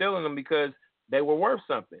 they were stealing them because they were worth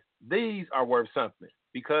something. These are worth something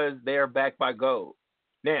because they are backed by gold.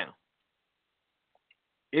 Now,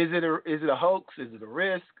 is it a hoax? Is it a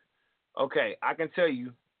risk? Okay, I can tell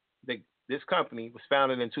you that this company was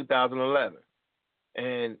founded in 2011,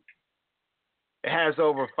 and it has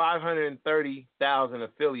over 530,000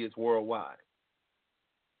 affiliates worldwide.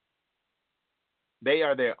 They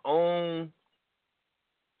are their own,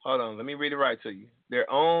 hold on, let me read it right to you. Their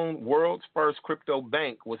own world's first crypto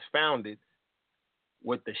bank was founded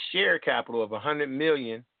with the share capital of $100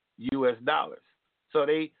 million US. So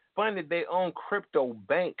they funded their own crypto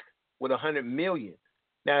bank with $100 million.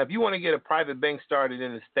 Now, if you want to get a private bank started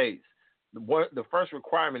in the States, the first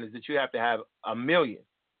requirement is that you have to have $1 million.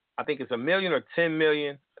 I think it's $1 million or 10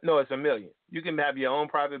 million. No, it's $1 million. You can have your own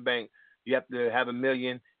private bank. You have to have $1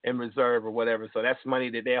 million in reserve or whatever. So that's money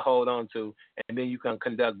that they hold on to, and then you can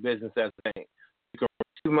conduct business as a bank. You can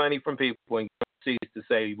receive money from people and get receipts to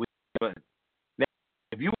say we need money. Now,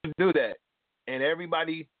 if you would do that, and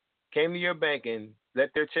everybody came to your bank and let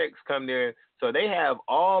their checks come there, so they have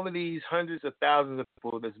all of these hundreds of thousands of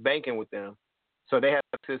people that's banking with them, so they have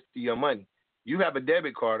access to your money. You have a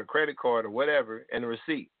debit card, a credit card, or whatever, and a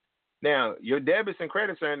receipt. Now, your debits and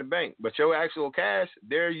credits are in the bank, but your actual cash,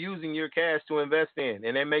 they're using your cash to invest in,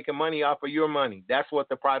 and they're making money off of your money. That's what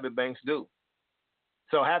the private banks do.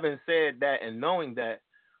 So having said that and knowing that,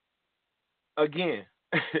 again,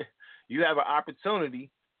 you have an opportunity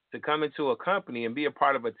to come into a company and be a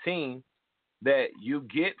part of a team that you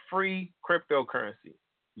get free cryptocurrency.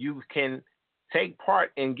 You can take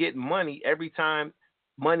part and get money every time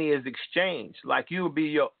money is exchanged. Like you will be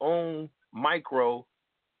your own micro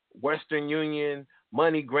Western Union,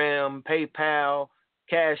 MoneyGram, PayPal,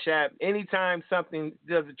 Cash App. Anytime something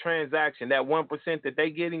does a transaction, that 1% that they're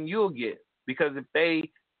getting, you'll get. Because if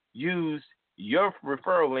they use your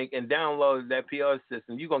referral link and downloaded that POS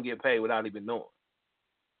system, you're going to get paid without even knowing.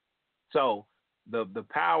 So the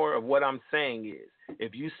power of what I'm saying is,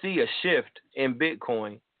 if you see a shift in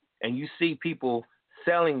Bitcoin and you see people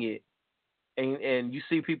selling it and you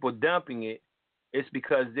see people dumping it, it's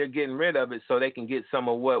because they're getting rid of it so they can get some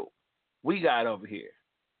of what we got over here.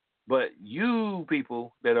 But you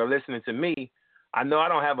people that are listening to me, I know I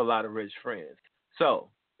don't have a lot of rich friends. So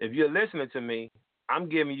if you're listening to me, I'm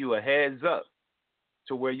giving you a heads up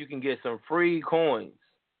to where you can get some free coins.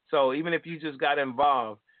 So even if you just got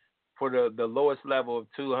involved for the lowest level of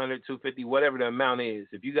 200, 250, whatever the amount is,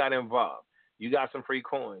 if you got involved, you got some free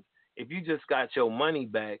coins. If you just got your money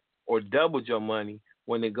back or doubled your money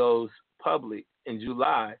when it goes public in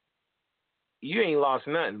July, you ain't lost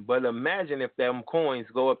nothing. But imagine if them coins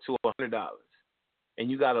go up to $100 and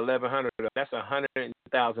you got 1,100, that's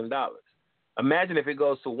 $100,000. Imagine if it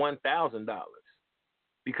goes to $1,000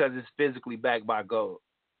 because it's physically backed by gold.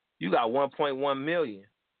 You got $1.1 million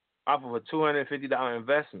off of a $250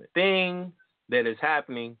 investment. Thing that is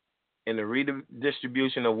happening in the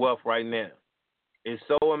redistribution of wealth right now is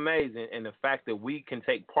so amazing, and the fact that we can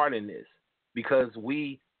take part in this because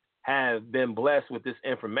we have been blessed with this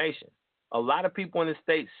information. A lot of people in the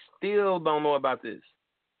States still don't know about this.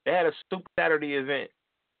 They had a Super Saturday event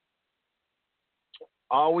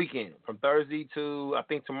all weekend, from Thursday to, I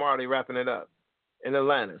think, tomorrow they're wrapping it up in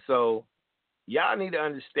Atlanta. So y'all need to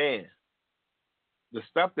understand the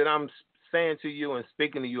stuff that I'm saying to you and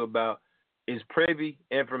speaking to you about is privy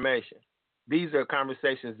information. These are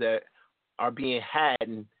conversations that are being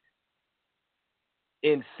had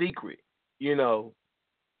in secret,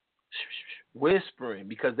 whispering,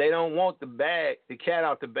 because they don't want the cat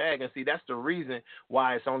out the bag. And see, that's the reason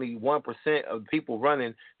why it's only 1% of people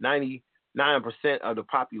running 99% of the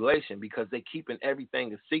population, because they keeping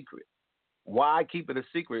everything a secret. Why keep it a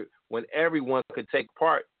secret when everyone could take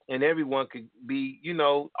part and everyone could be,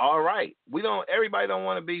 all right? Everybody don't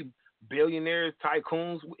want to be billionaires,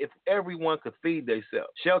 tycoons. If everyone could feed themselves,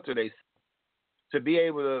 shelter themselves, to be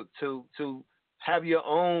able to have your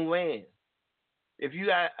own land. If you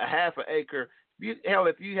got a half an acre,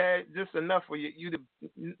 if you had just enough for you to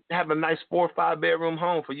have a nice 4 or 5 bedroom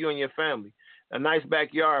home for you and your family, a nice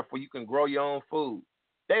backyard where you can grow your own food.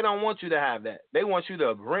 They don't want you to have that. They want you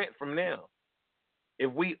to rent from them.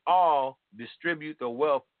 If we all distribute the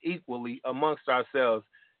wealth equally amongst ourselves,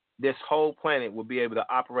 this whole planet will be able to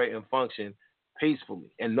operate and function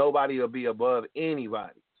peacefully, and nobody will be above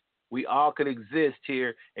anybody. We all could exist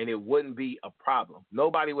here, and it wouldn't be a problem.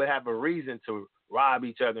 Nobody would have a reason to rob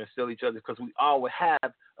each other and steal each other because we all would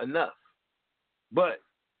have enough. But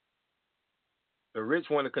the rich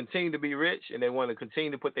want to continue to be rich, and they want to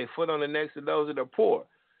continue to put their foot on the necks of those that are poor.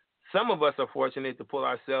 Some of us are fortunate to pull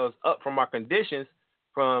ourselves up from our conditions,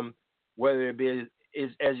 from whether it be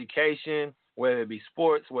education, whether it be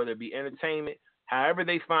sports, whether it be entertainment, however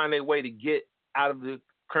they find their way to get out of the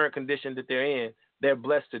current condition that they're in, they're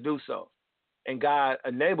blessed to do so. And God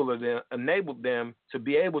enabled them to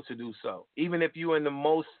be able to do so, even if you're in the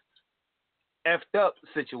most effed up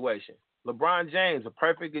situation. LeBron James, a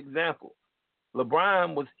perfect example.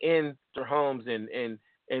 LeBron was in their homes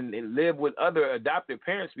and lived with other adopted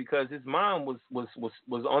parents because his mom was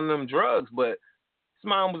on them drugs, but his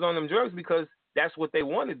mom was on them drugs because that's what they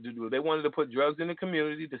wanted to do. They wanted to put drugs in the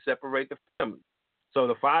community to separate the family. So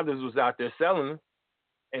the fathers was out there selling them,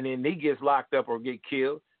 and then he gets locked up or get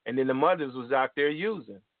killed, and then the mothers was out there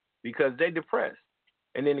using because they depressed.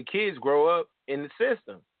 And then the kids grow up in the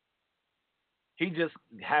system. He just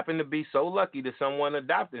happened to be so lucky that someone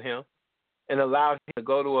adopted him and allowed him to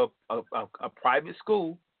go to a private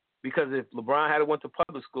school, because if LeBron had went to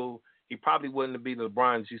public school, he probably wouldn't be the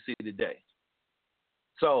LeBrons you see today.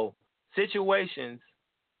 So situations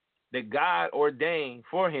that God ordained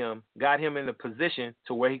for him got him in a position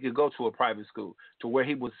to where he could go to a private school, to where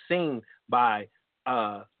he was seen by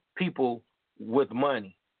people with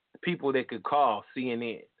money, people that could call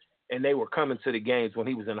CNN, and they were coming to the games when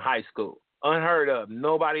he was in high school. Unheard of.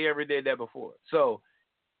 Nobody ever did that before. So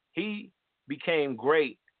he became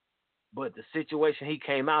great, but the situation he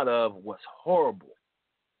came out of was horrible.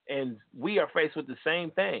 And we are faced with the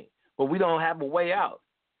same thing, but we don't have a way out.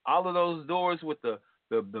 All of those doors with the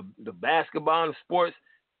basketball and sports,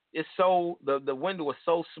 it's so the window is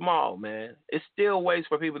so small, man. It's still ways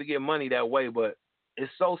for people to get money that way, but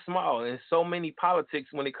it's so small, and so many politics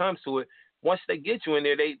when it comes to it. Once they get you in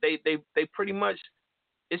there, they pretty much,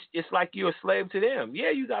 it's like you're a slave to them. Yeah,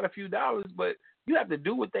 you got a few dollars, but you have to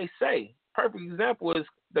do what they say. Perfect example is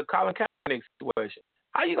the Colin Kaepernick situation.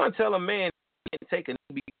 How you gonna tell a man he can't take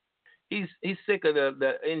a knee? He's sick of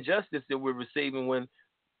the injustice that we're receiving when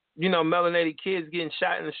melanated kids getting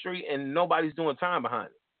shot in the street and nobody's doing time behind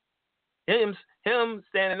it. Him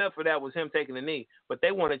standing up for that was him taking the knee. But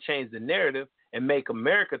they want to change the narrative and make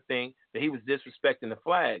America think that he was disrespecting the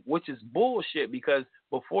flag, which is bullshit because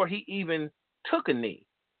before he even took a knee,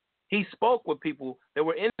 he spoke with people that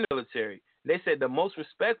were in the military. They said the most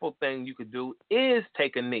respectful thing you could do is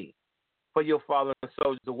take a knee for your fallen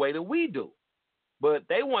soldiers the way that we do. But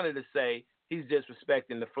they wanted to say he's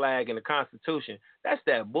disrespecting the flag and the Constitution. That's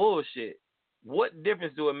that bullshit. What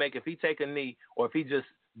difference do it make if he take a knee or if he just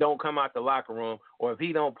don't come out the locker room or if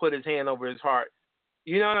he don't put his hand over his heart?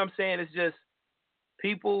 You know what I'm saying? It's just,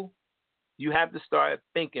 people, you have to start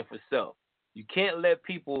thinking for self. You can't let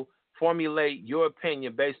people formulate your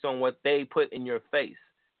opinion based on what they put in your face.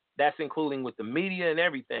 That's including with the media and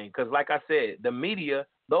everything. Because like I said, the media,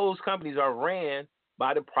 those companies are ran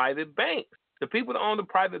by the private banks. The people that own the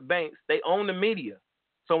private banks, they own the media.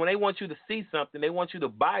 So when they want you to see something, they want you to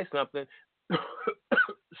buy something.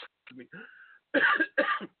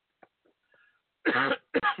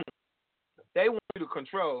 They want you to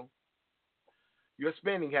control your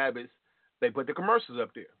spending habits. They put the commercials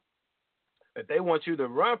up there. If they want you to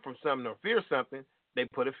run from something or fear something, they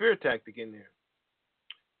put a fear tactic in there.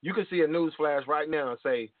 You can see a news flash right now and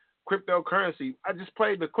say, cryptocurrency. I just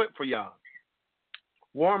played the clip for y'all.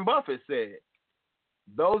 Warren Buffett said,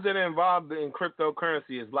 those that are involved in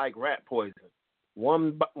cryptocurrency is like rat poison.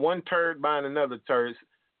 One turd buying another turd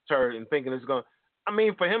and thinking it's going to. I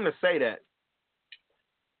mean, for him to say that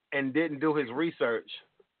and didn't do his research,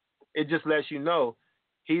 it just lets you know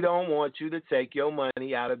he don't want you to take your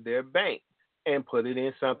money out of their bank and put it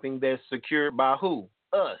in something that's secured by who?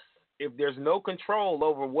 Us. If there's no control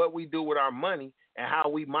over what we do with our money and how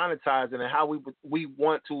we monetize it and how we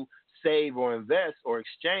want to save or invest or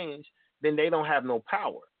exchange, then they don't have no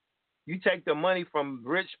power. You take the money from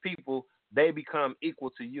rich people, they become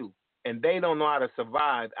equal to you. And they don't know how to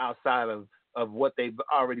survive outside of what they've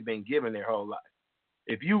already been given their whole life.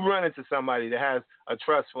 If you run into somebody that has a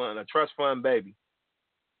trust fund baby,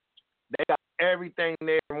 they got everything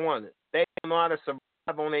they ever wanted. They don't know how to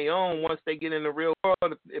survive on their own once they get in the real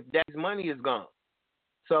world if dad's money is gone.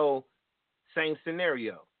 So, same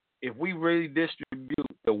scenario. If we really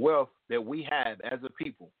distribute the wealth that we have as a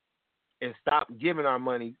people and stop giving our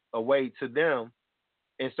money away to them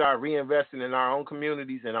and start reinvesting in our own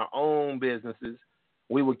communities and our own businesses,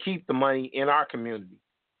 we will keep the money in our community.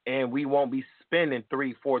 And we won't be spending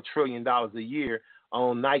 $3-4 trillion a year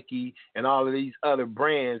on Nike and all of these other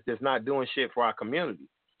brands that's not doing shit for our community.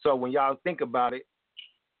 So when y'all think about it,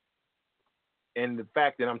 and the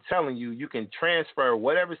fact that I'm telling you, you can transfer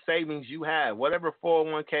whatever savings you have, whatever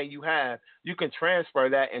 401k you have, you can transfer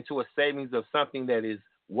that into a savings of something that is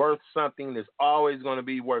worth something, that's always going to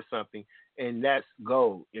be worth something, and that's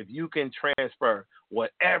gold. If you can transfer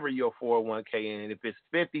whatever your 401k in, if it's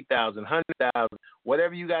 50,000, 100,000,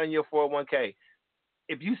 whatever you got in your 401k,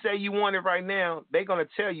 if you say you want it right now, they're going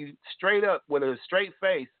to tell you straight up with a straight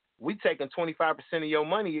face, we taking 25% of your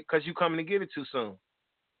money because you coming to get it too soon.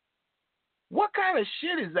 What kind of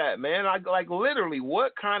shit is that, man? Like literally,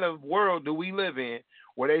 what kind of world do we live in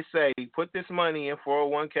where they say, put this money in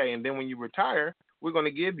 401k, and then when you retire, we're going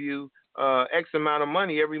to give you X amount of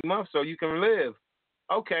money every month so you can live.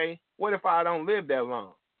 Okay, what if I don't live that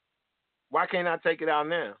long? Why can't I take it out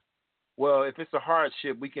now? Well, if it's a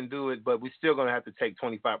hardship, we can do it, but we're still going to have to take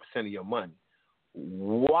 25% of your money.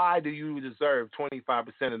 Why do you deserve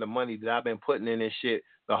 25% of the money that I've been putting in this shit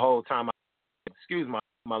the whole time? Excuse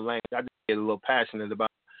my language. I just get a little passionate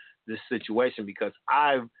about this situation because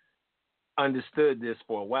I've understood this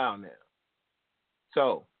for a while now.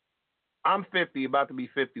 So, I'm 50, about to be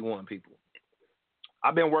 51, people.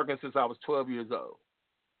 I've been working since I was 12 years old.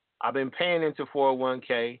 I've been paying into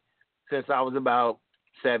 401k since I was about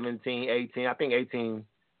 17, 18. I think 18,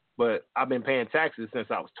 but I've been paying taxes since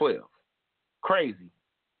I was 12. Crazy.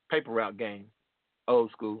 Paper route game.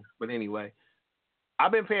 Old school. But anyway,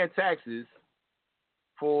 I've been paying taxes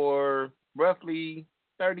for roughly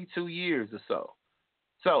 32 years or so.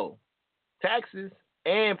 So, taxes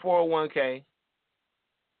and 401k,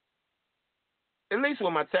 at least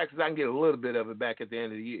with my taxes, I can get a little bit of it back at the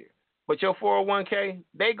end of the year. But your 401k,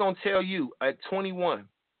 they going to tell you at 21,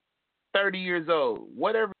 30 years old,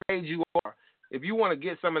 whatever age you are, if you want to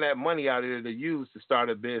get some of that money out of there to use to start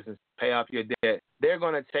a business, pay off your debt, they're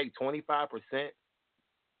going to take 25%.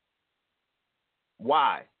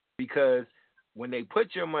 Why? Because when they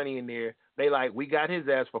put your money in there, they like, we got his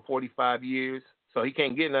ass for 45 years, so he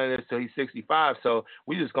can't get none of this till he's 65. So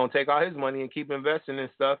we just going to take all his money and keep investing in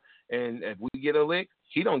stuff. And if we get a lick,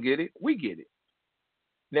 he don't get it, we get it.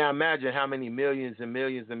 Now imagine how many millions and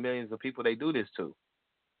millions and millions of people they do this to.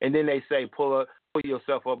 and then they say pull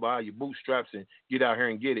yourself up by your bootstraps and get out here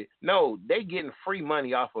and get it. No, they getting free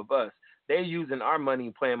money off of us. They're using our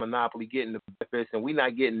money playing Monopoly, getting the benefits, and we're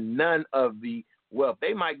not getting none of the wealth.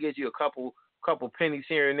 They might get you a couple pennies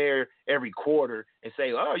here and there every quarter and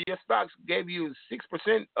say, oh, your stocks gave you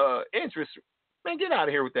 6% interest. Man, get out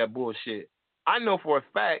of here with that bullshit. I know for a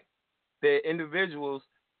fact that individuals,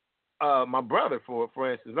 my brother,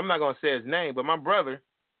 for instance, I'm not going to say his name, but my brother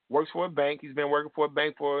works for a bank. He's been working for a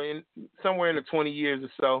bank for somewhere in the 20 years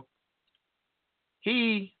or so.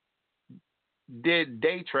 He did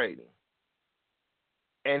day trading.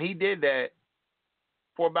 And he did that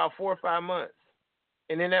for about 4 or 5 months.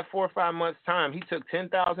 And in that 4 or 5 months' time, he took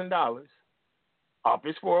 $10,000 off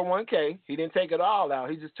his 401k. He didn't take it all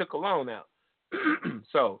out. He just took a loan out.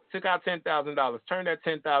 So took out $10,000, turned that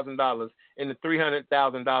 $10,000 into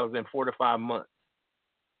 $300,000 in 4 to 5 months.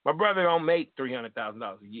 My brother don't make $300,000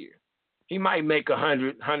 a year. He might make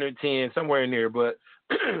 100, 110, somewhere in there. But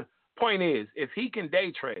point is, if he can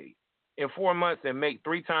day trade in 4 months and make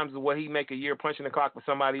 3 times of what he make a year punching the clock for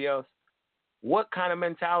somebody else, what kind of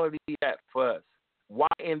mentality is that for us? Why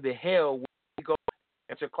in the hell would we go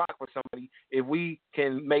at your clock for somebody if we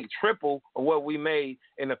can make triple of what we made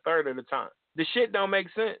in a third of the time? The shit don't make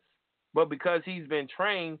sense. But because he's been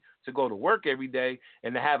trained to go to work every day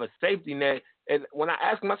and to have a safety net, and when I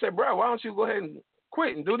asked him, I said, bro, why don't you go ahead and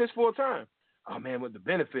quit and do this full time? Oh, man, with the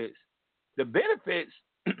benefits. The benefits,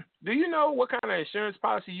 do you know what kind of insurance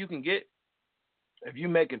policy you can get if you're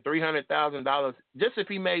making $300,000? Just if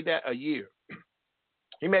he made that a year.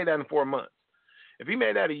 He made that in 4 months. If he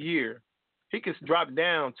made that a year, he could drop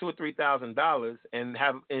down $2,000 or $3,000 and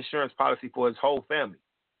have insurance policy for his whole family.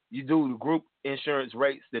 You do the group insurance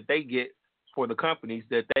rates that they get for the companies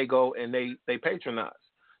that they go and they patronize.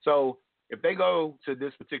 So if they go to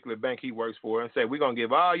this particular bank he works for and say, we're going to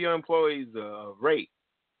give all your employees a rate,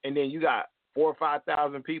 and then you got 4,000 or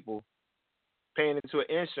 5,000 people paying into an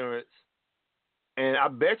insurance, and I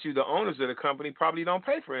bet you the owners of the company probably don't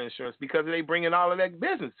pay for insurance because they bringing all of that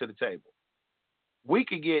business to the table. We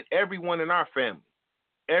could get everyone in our family,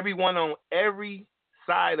 everyone on every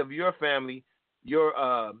side of your family,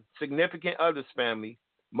 your significant other's family,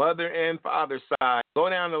 mother and father's side, go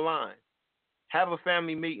down the line, have a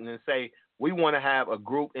family meeting and say, we want to have a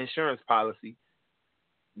group insurance policy,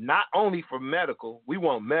 not only for medical, we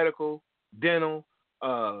want medical, dental,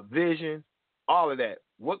 vision, all of that.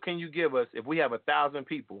 What can you give us if we have 1,000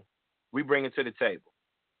 people we bring it to the table?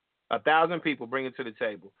 1,000 people bring it to the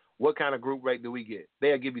table. What kind of group rate do we get?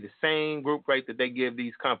 They'll give you the same group rate that they give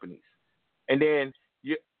these companies. And then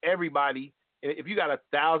everybody, if you got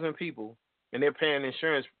 1,000 people and they're paying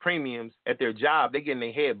insurance premiums at their job, they're getting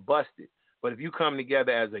their head busted. But if you come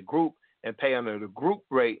together as a group and pay under the group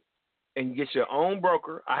rate and you get your own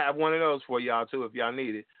broker, I have one of those for y'all too if y'all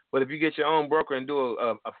need it. But if you get your own broker and do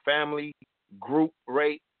a family group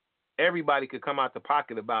rate, everybody could come out the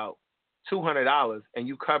pocket about $200 and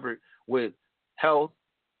you covered with health,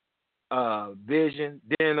 vision,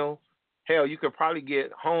 dental. Hell, you could probably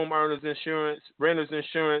get homeowners insurance, renters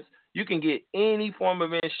insurance. You can get any form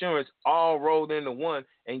of insurance all rolled into one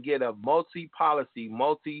and get a multi-policy,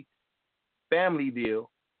 multi-family deal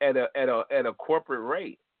at a corporate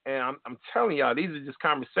rate. And I'm telling y'all, these are just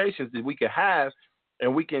conversations that we can have,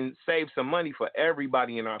 and we can save some money for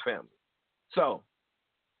everybody in our family. So,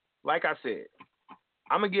 like I said,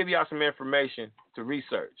 I'm going to give y'all some information to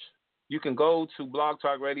research. You can go to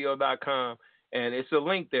blogtalkradio.com, and it's a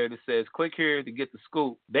link there that says, click here to get the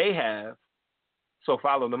scoop they have, so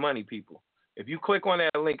follow the money, people. If you click on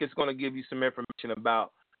that link, it's going to give you some information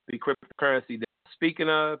about the cryptocurrency that I'm speaking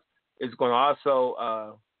of. It's going to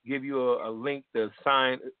also give you a link to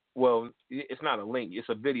sign. Well, it's not a link. It's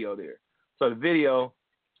a video there. So the video,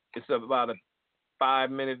 it's about a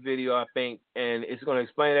 5-minute video, I think, and it's going to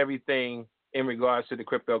explain everything in regards to the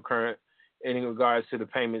cryptocurrency, and in regards to the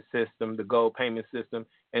payment system, the gold payment system,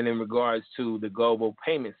 and in regards to the global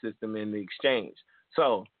payment system in the exchange.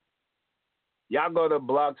 So y'all go to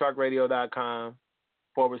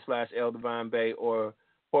blogtalkradio.com/LDivineBay or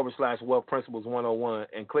 /Wealth Principles 101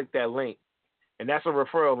 and click that link. And that's a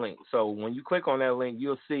referral link. So when you click on that link,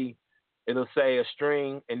 you'll see it'll say a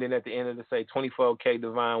string, and then at the end it'll say 24K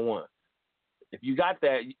Divine 1. If you got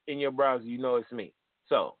that in your browser, you know it's me.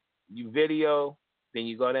 So you video, then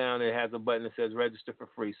you go down and it has a button that says register for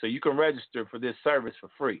free. So you can register for this service for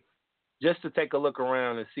free just to take a look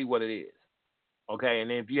around and see what it is. Okay, and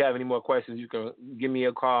then if you have any more questions, you can give me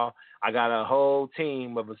a call. I got a whole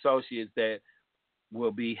team of associates that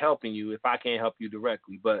will be helping you if I can't help you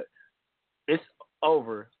directly. But it's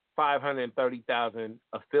over 530,000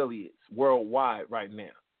 affiliates worldwide right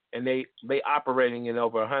now. and they operating in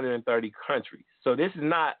over 130 countries. So this is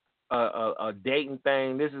not a dating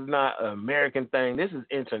thing. This is not an American thing. This is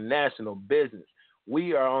international business.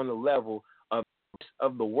 We are on the level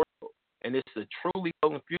of the world, and it's a truly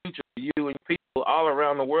open future for you and people all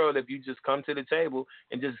around the world if you just come to the table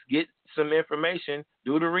and just get some information,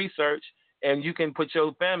 do the research, and you can put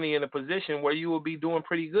your family in a position where you will be doing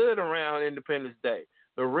pretty good around Independence Day,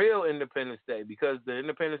 the real Independence Day, because the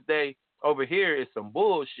Independence Day over here is some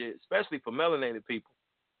bullshit, especially for melanated people.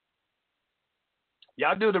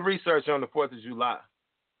 Y'all do the research on the 4th of July.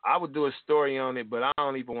 I would do a story on it, but I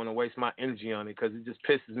don't even want to waste my energy on it because it just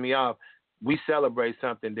pisses me off. We celebrate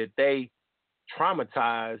something that they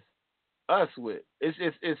traumatize us with.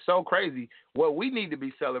 It's so crazy. What we need to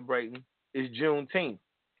be celebrating is Juneteenth.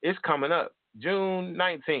 It's coming up, June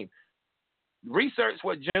 19th. Research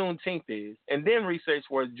what Juneteenth is, and then research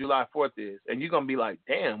what July 4th is, and you're going to be like,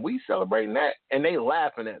 damn, we celebrating that? And they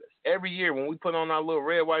laughing at us. Every year when we put on our little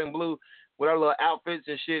red, white, and blue with our little outfits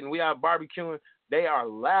and shit, and we out barbecuing, they are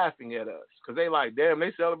laughing at us because they like, damn,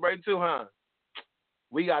 they celebrate too, huh?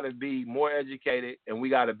 We got to be more educated, and we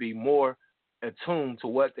got to be more attuned to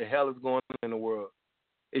what the hell is going on in the world.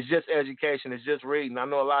 It's just education. It's just reading. I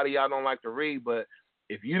know a lot of y'all don't like to read, but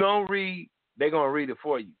if you don't read, they're going to read it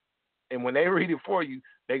for you. And when they read it for you,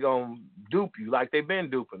 they're going to dupe you like they've been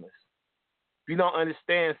duping us. If you don't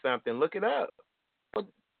understand something, look it up. What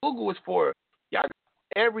Google is for, y'all got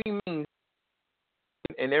every means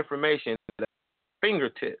and information at a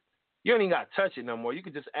fingertip. You don't even got to touch it no more. You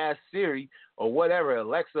can just ask Siri or whatever,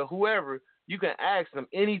 Alexa, whoever. You can ask them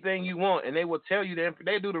anything you want, and they will tell you.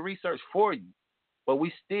 They do the research for you. But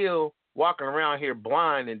we still walking around here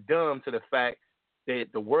blind and dumb to the fact that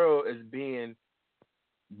the world is being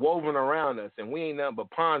woven around us, and we ain't nothing but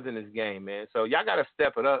pawns in this game, man. So y'all got to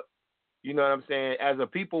step it up. You know what I'm saying? As a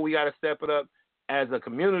people, we got to step it up. As a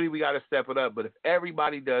community, we got to step it up. But if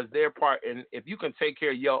everybody does their part, and if you can take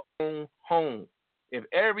care of your own home, if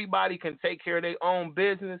everybody can take care of their own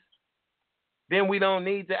business, then we don't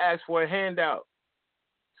need to ask for a handout.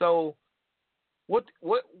 So what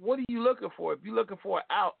are you looking for? If you're looking for an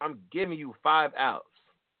out, I'm giving you 5 outs.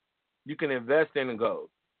 You can invest in the gold.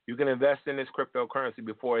 You can invest in this cryptocurrency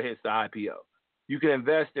before it hits the IPO. You can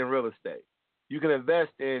invest in real estate. You can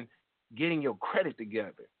invest in getting your credit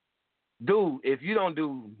together. Dude, if you don't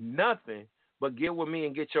do nothing but get with me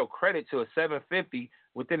and get your credit to a 750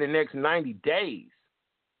 within the next 90 days,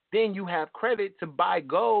 then you have credit to buy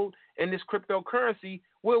gold and this cryptocurrency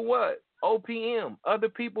with what? OPM, other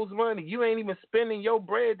people's money. You ain't even spending your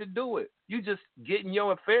bread to do it. You just getting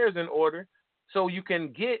your affairs in order so you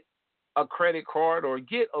can get a credit card or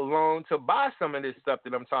get a loan to buy some of this stuff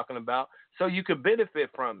that I'm talking about so you can benefit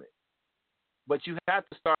from it. But you have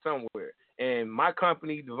to start somewhere. And my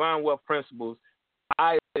company, Divine Wealth Principles,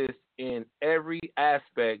 I assist in every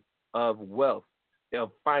aspect of wealth,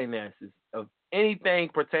 of finances, of anything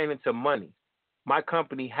pertaining to money. My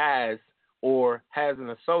company has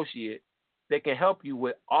an associate that can help you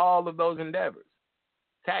with all of those endeavors.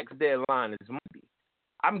 Tax deadline is Monday.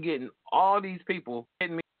 I'm getting all these people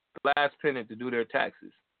hitting me the last penny to do their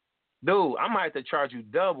taxes. Dude, I might have to charge you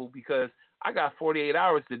double because I got 48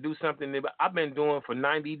 hours to do something that I've been doing for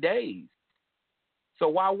 90 days. So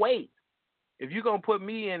why wait? If you're gonna put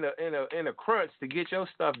me in a crunch to get your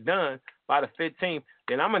stuff done by the 15th,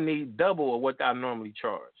 then I'm gonna need double of what I normally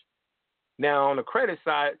charge. Now on the credit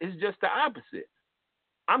side, it's just the opposite.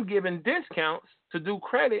 I'm giving discounts to do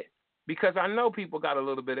credit because I know people got a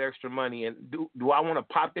little bit extra money, and do I want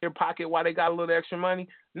to pop their pocket while they got a little extra money?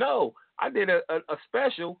 No, I did a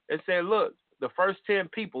special and said, look, the first 10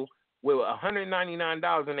 people with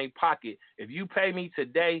 $199 in their pocket, if you pay me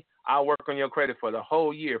today, I'll work on your credit for the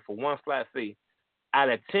whole year for one flat fee. Out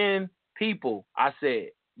of 10 people, I said,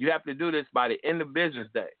 you have to do this by the end of business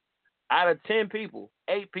day. Out of 10 people,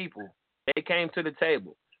 8 people, they came to the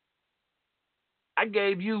table. I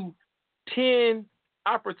gave you 10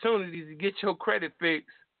 opportunities to get your credit fixed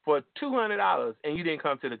for $200, and you didn't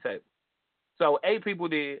come to the table. So 8 people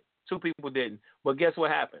did, 2 people didn't. But guess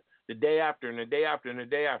what happened? The day after and the day after and the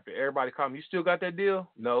day after, everybody called me, you still got that deal?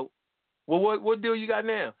 No. Well, what deal you got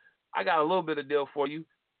now? I got a little bit of deal for you,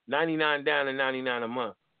 $99 down and $99 a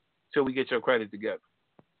month till we get your credit together.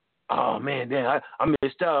 Oh, man, damn, I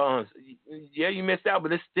missed out. Yeah, you missed out,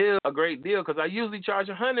 but it's still a great deal because I usually charge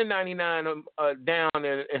 $199 down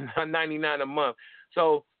and $99 a month.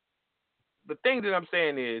 So the thing that I'm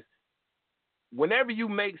saying is whenever you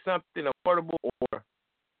make something affordable or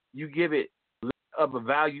you give it less of a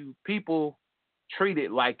value, people treat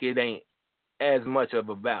it like it ain't as much of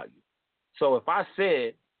a value. So if I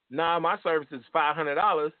said, nah, my service is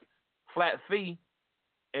 $500, flat fee,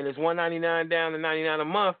 and it's $199 down to $99 a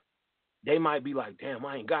month, they might be like, damn,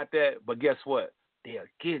 I ain't got that. But guess what? They'll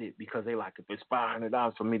get it because they like, if it's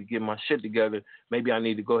 $500 for me to get my shit together, maybe I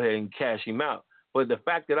need to go ahead and cash him out. But the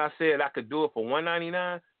fact that I said I could do it for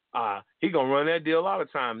 $199, he gonna run that deal all the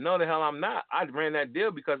time. No, the hell I'm not. I ran that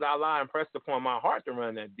deal because Allah impressed upon my heart to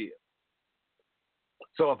run that deal.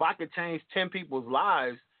 So if I could change 10 people's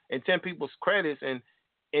lives and 10 people's credits and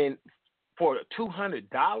for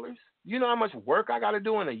 $200, you know how much work I got to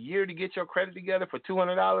do in a year to get your credit together for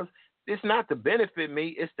 $200? It's not to benefit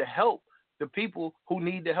me. It's to help the people who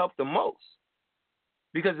need the help the most.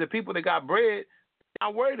 Because the people that got bread, they're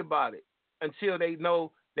not worried about it until they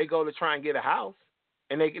know they go to try and get a house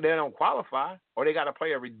and they don't qualify, or they got to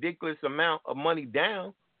pay a ridiculous amount of money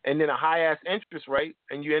down and then a high-ass interest rate,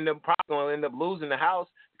 and you probably going to end up losing the house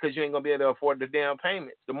because you ain't going to be able to afford the damn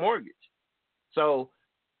payments, the mortgage. So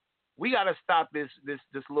we got to stop this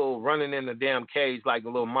little running in the damn cage like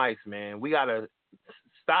little mice, man. We got to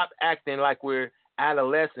stop acting like we're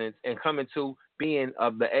adolescents and coming to being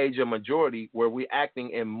of the age of majority where we're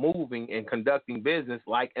acting and moving and conducting business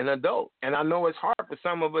like an adult. And I know it's hard for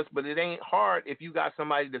some of us, but it ain't hard if you got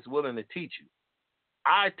somebody that's willing to teach you.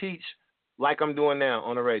 I teach like I'm doing now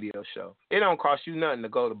on a radio show. It don't cost you nothing to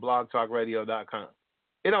go to blogtalkradio.com.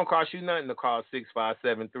 It don't cost you nothing to call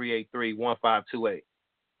 657-383-1528.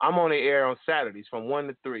 I'm on the air on Saturdays from 1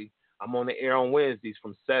 to 3. I'm on the air on Wednesdays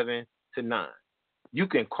from 7 to 9. You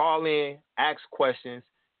can call in, ask questions,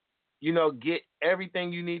 get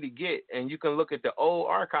everything you need to get. And you can look at the old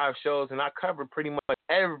archive shows, and I cover pretty much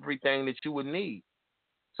everything that you would need.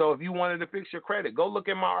 So if you wanted to fix your credit, go look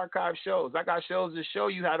at my archive shows. I got shows that show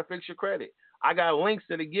you how to fix your credit. I got links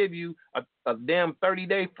that'll give you a damn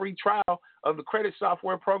 30-day free trial of the credit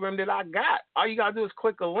software program that I got. All you got to do is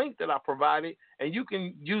click a link that I provided, and you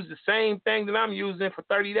can use the same thing that I'm using for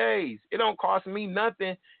 30 days. It don't cost me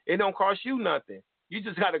nothing. It don't cost you nothing. You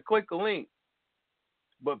just got to click a link.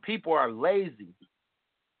 But people are lazy.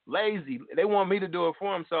 They want me to do it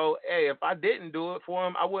for them. So, hey, if I didn't do it for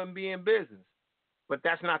them, I wouldn't be in business. But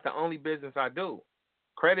that's not the only business I do.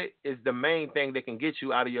 Credit is the main thing that can get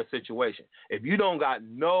you out of your situation. If you don't got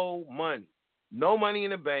no money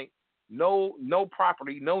in the bank, no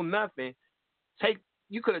property, no nothing,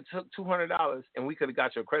 you could have took $200 and we could have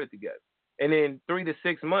got your credit together. And in 3 to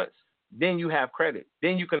 6 months, then you have credit.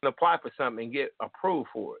 Then you can apply for something and get approved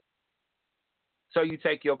for it. So you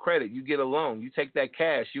take your credit, you get a loan, you take that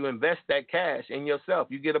cash, you invest that cash in yourself.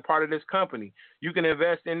 You get a part of this company. You can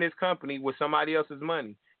invest in this company with somebody else's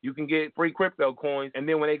money. You can get free crypto coins, and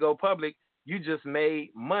then when they go public, you just made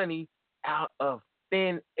money out of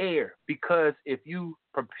thin air. Because if you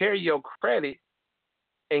prepare your credit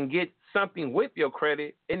and get something with your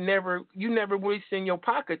credit, you never reach in your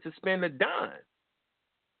pocket to spend a dime.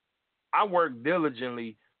 I work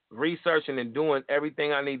diligently researching and doing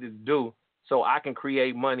everything I need to do so I can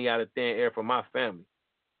create money out of thin air for my family,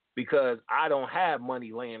 because I don't have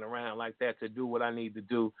money laying around like that to do what I need to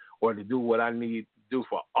do or to do what I need to do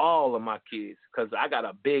for all of my kids, because I got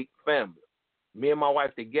a big family. Me and my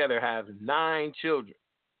wife together have 9 children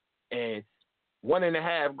and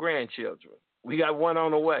 1.5 grandchildren. We got 1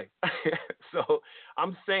 on the way. So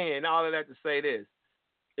I'm saying all of that to say this.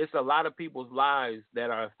 It's a lot of people's lives that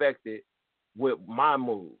are affected with my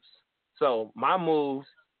moves. So my moves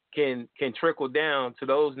can trickle down to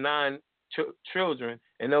those 9 children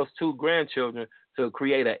and those 2 grandchildren to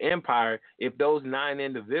create an empire if those 9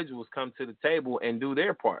 individuals come to the table and do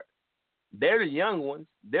their part. They're the young ones.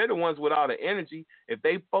 They're the ones with all the energy. If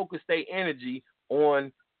they focus their energy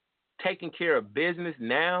on taking care of business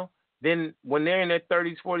now, then when they're in their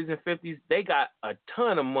 30s, 40s, and 50s, they got a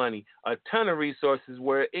ton of money, a ton of resources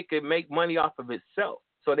where it can make money off of itself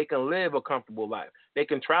so they can live a comfortable life. They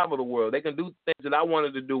can travel the world. They can do things that I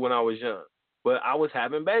wanted to do when I was young. But I was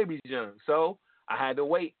having babies young, so I had to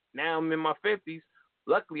wait. Now I'm in my 50s.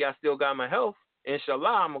 Luckily, I still got my health.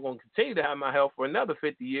 Inshallah, I'm going to continue to have my health for another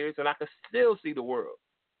 50 years, and I can still see the world.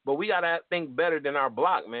 But we got to think better than our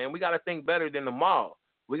block, man. We got to think better than the mall.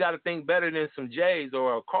 We got to think better than some J's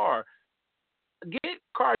or a car. Get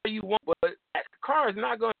a car you want, but that car is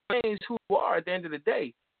not going to change who you are at the end of the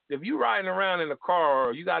day. If you riding around in a car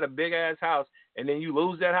or you got a big-ass house and then you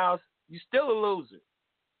lose that house, you still a loser.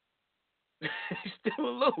 You're still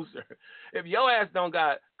a loser. If your ass don't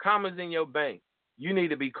got commas in your bank, you need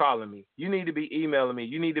to be calling me. You need to be emailing me.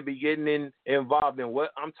 You need to be getting involved in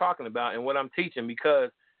what I'm talking about and what I'm teaching, because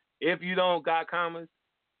if you don't got commas,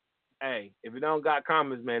 if you don't got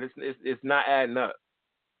commas, man, it's not adding up.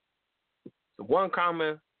 So 1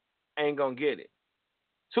 comma ain't going to get it.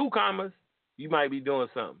 2 commas, you might be doing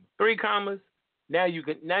something. 3 commas, now you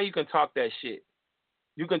can talk that shit.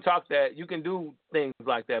 You can talk that, you can do things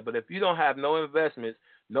like that, but if you don't have no investments,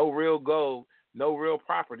 no real gold, no real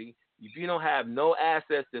property, if you don't have no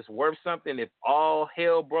assets that's worth something, if all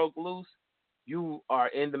hell broke loose, you are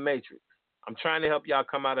in the matrix. I'm trying to help y'all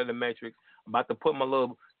come out of the matrix. I'm about to put my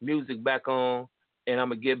little music back on, and I'm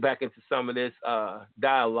going to get back into some of this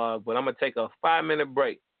dialogue, but I'm going to take a 5-minute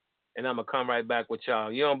break, and I'm going to come right back with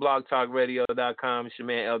y'all. You're on blogtalkradio.com. It's your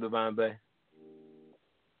man, El Divine Bay.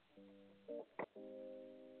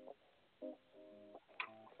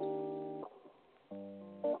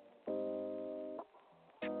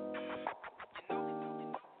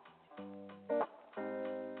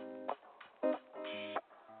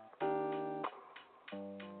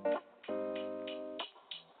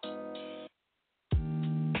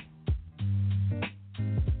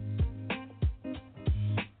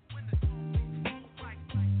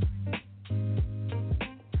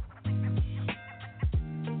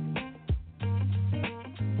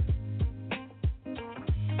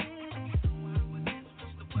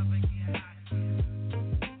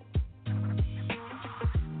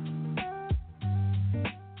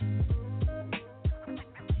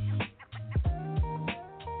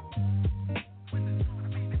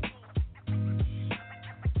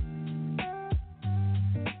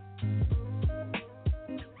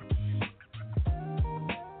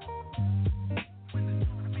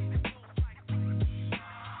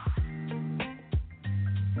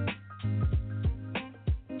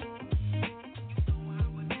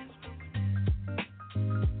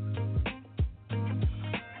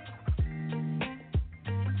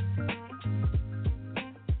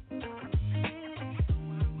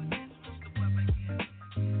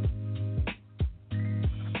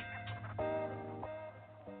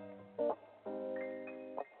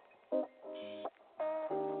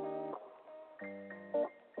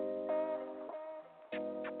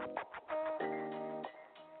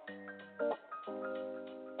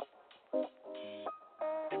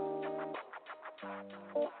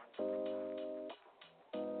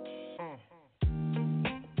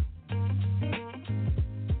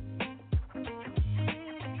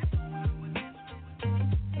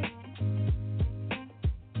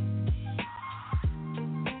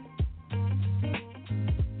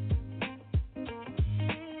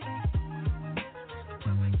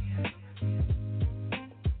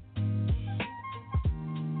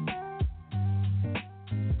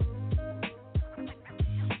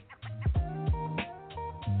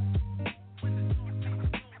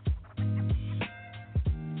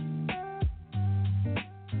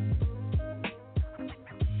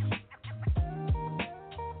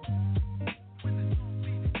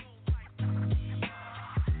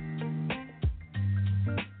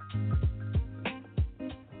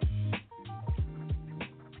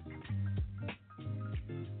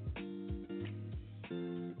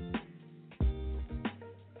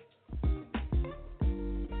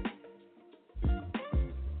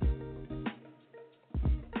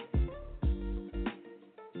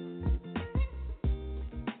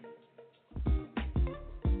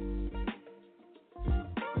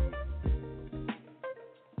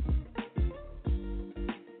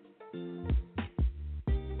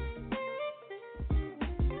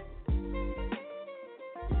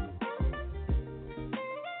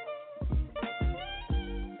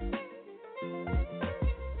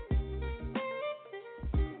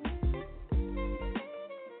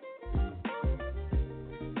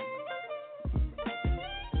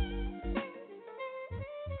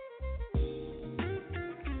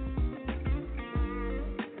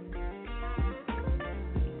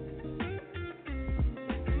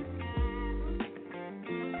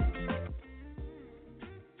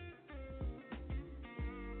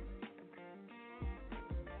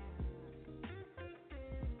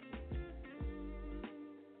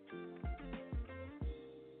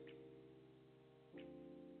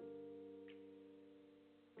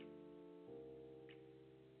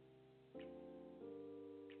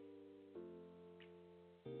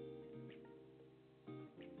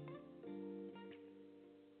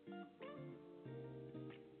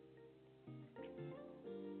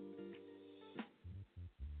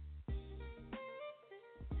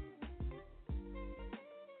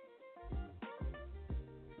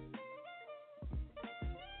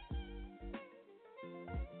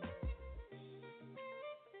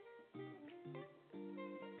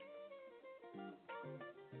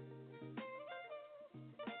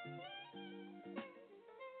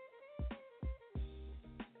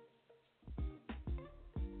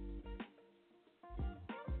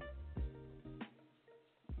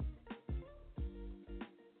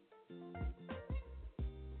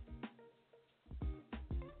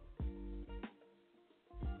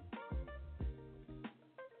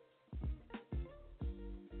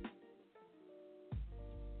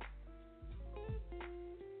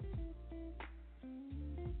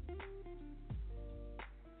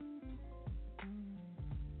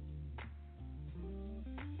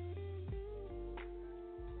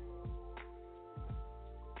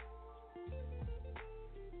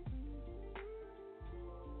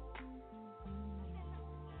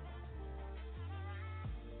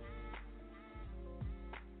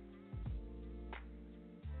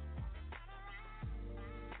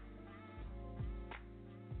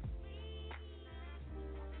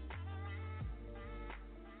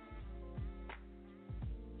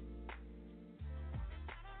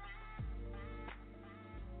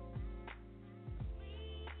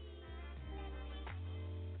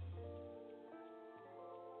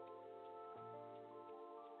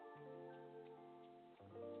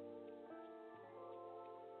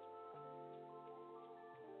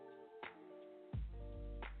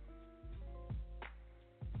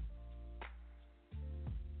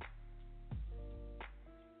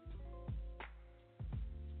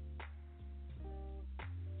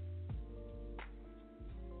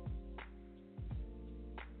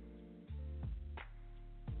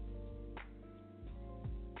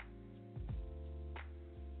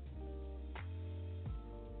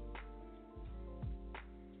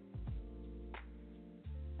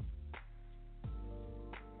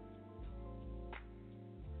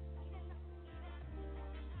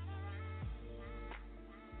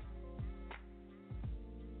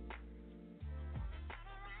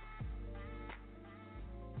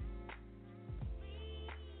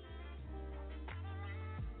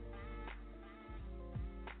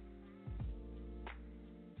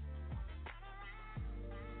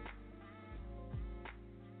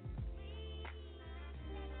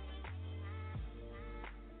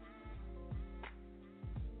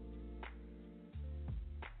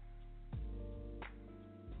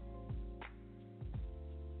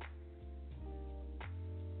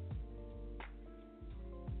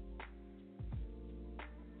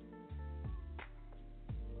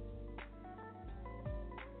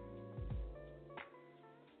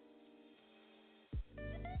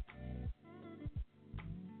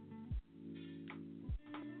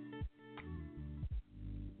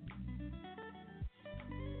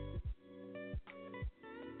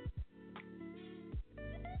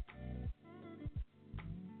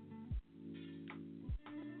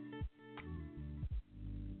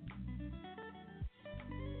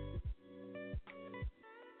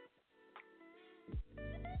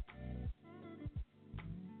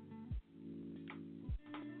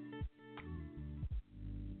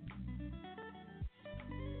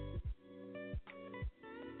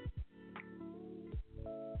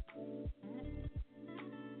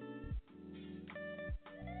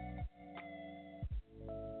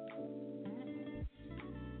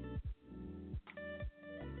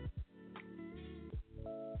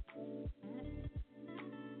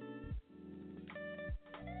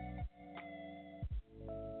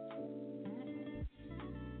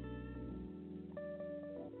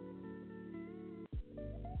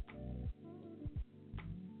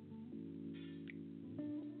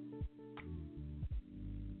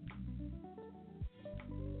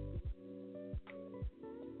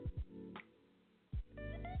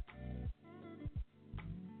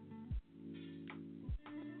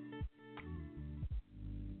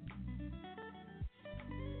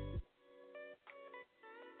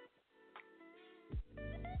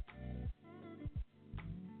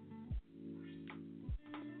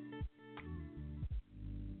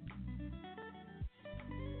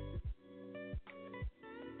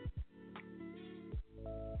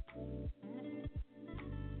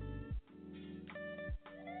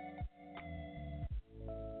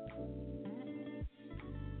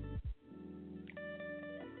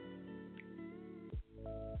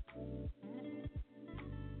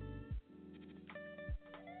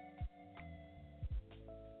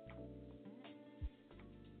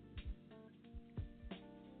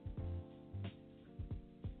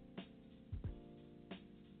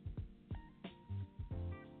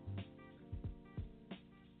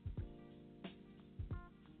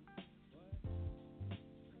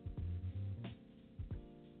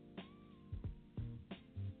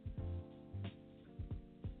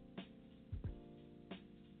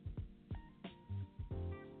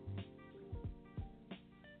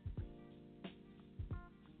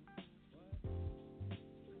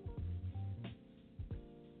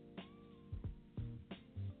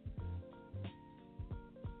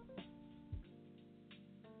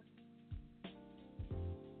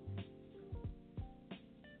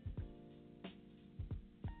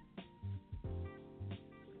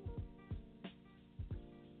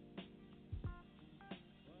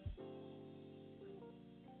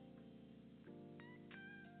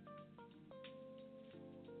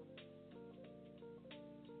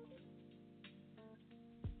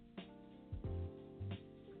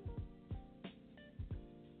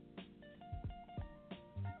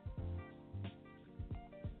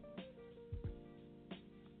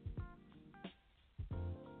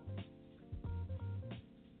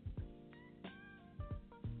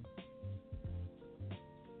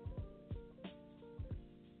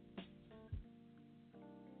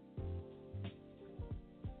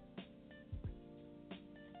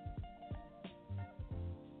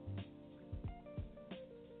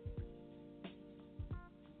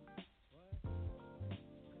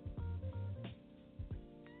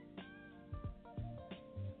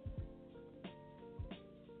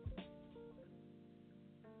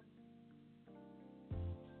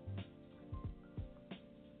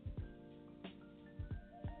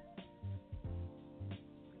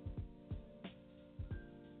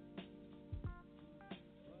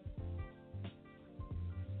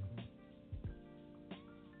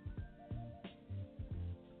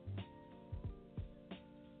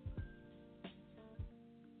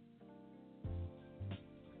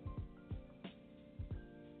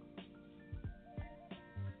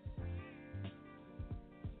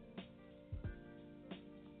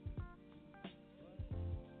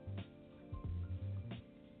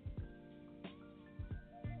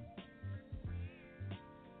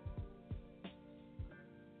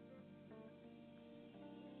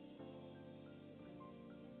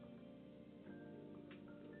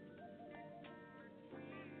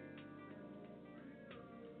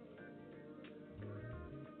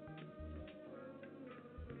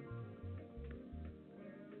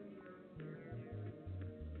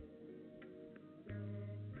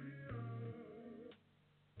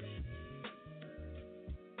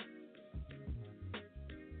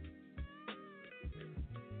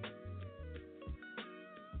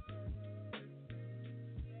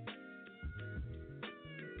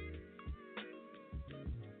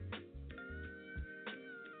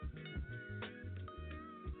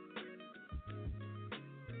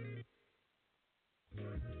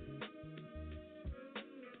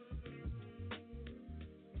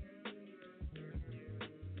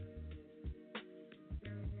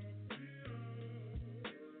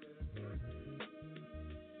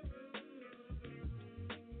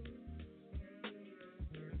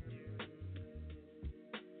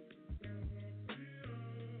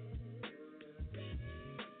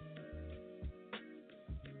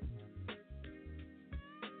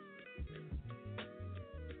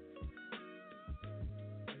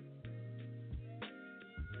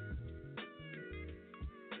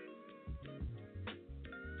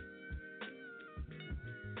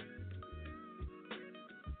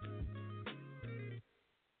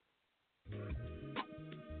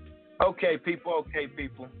 Okay,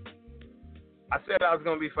 people. I said I was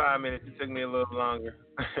going to be 5 minutes. It took me a little longer.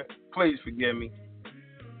 Please forgive me.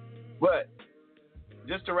 But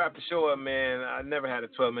just to wrap the show up, man, I never had a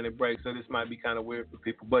 12-minute break, so this might be kind of weird for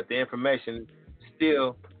people. But the information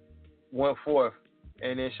still went forth.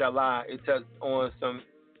 And inshallah, it touched on some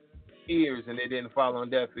ears and it didn't fall on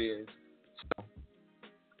deaf ears. So,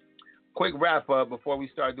 quick wrap up before we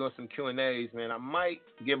start doing some Q&As, man. I might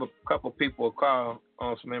give a couple people a call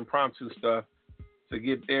on some impromptu stuff to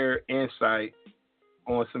get their insight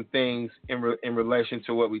on some things in relation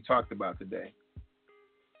to what we talked about today.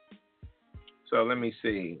 So let me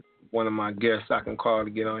see. One of my guests I can call to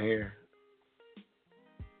get on here.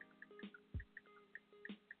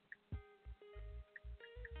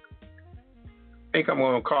 I think I'm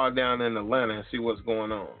going to call down in Atlanta and see what's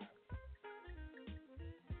going on.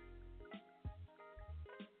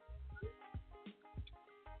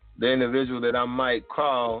 The individual that I might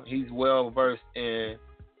call, he's well versed in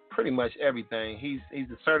pretty much everything. He's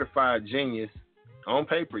a certified genius on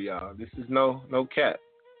paper, y'all. This is no cap.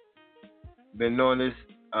 Been knowing this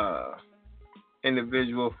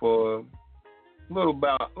individual for a little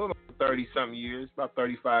 30-something years, about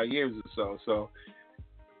 35 years or so. So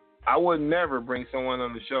I would never bring someone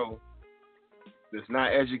on the show that's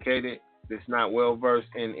not educated, that's not well versed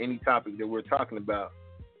in any topic that we're talking about.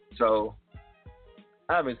 So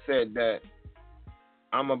having said that,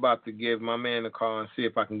 I'm about to give my man a call and see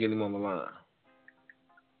if I can get him on the line.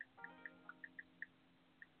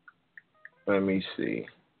 Let me see.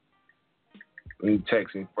 Let me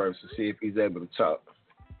text him first to see if he's able to talk.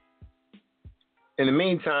 In the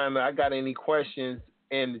meantime, I got any questions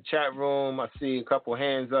in the chat room? I see a couple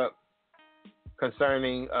hands up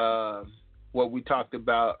concerning what we talked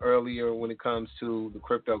about earlier when it comes to the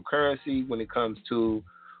cryptocurrency, when it comes to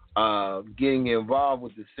getting involved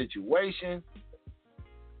with the situation,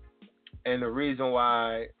 and the reason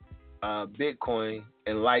why Bitcoin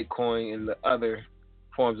and Litecoin and the other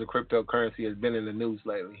forms of cryptocurrency has been in the news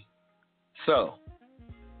lately. So,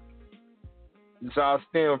 this all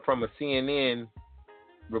stemmed from a CNN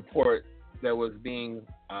report that was being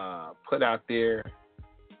put out there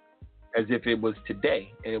as if it was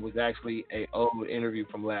today, and it was actually an old interview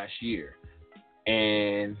from last year.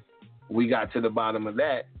 And we got to the bottom of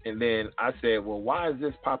that, and then I said, well, why is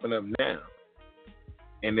this popping up now?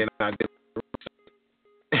 And then I did,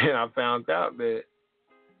 and I found out that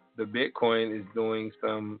the Bitcoin is doing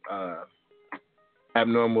some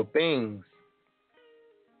abnormal things.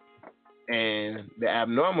 And the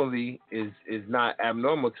abnormality is not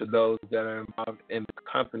abnormal to those that are involved in the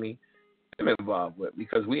company I'm involved with,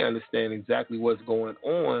 because we understand exactly what's going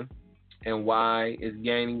on and why it's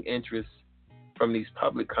gaining interest from these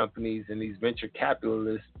public companies and these venture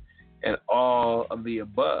capitalists and all of the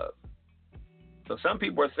above. So some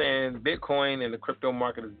people are saying Bitcoin and the crypto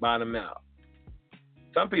market is bottomed out.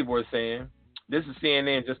 Some people are saying, this is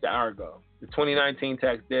CNN just an hour ago, the 2019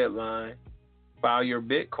 tax deadline, file your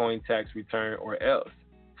Bitcoin tax return or else.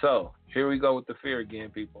 So here we go with the fear again,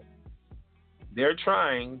 people. They're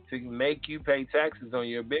trying to make you pay taxes on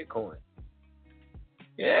your Bitcoin.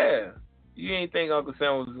 Yeah. You ain't think Uncle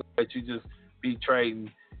Sam was going to let you just be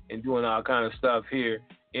trading and doing all kind of stuff here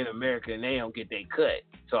in America and they don't get their cut.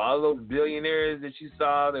 So all those billionaires that you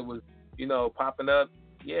saw that was, popping up,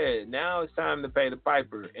 yeah, now it's time to pay the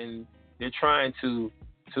piper. And they're trying to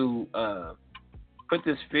put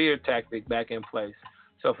this fear tactic back in place.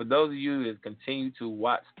 So for those of you that continue to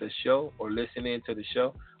watch the show or listen in to the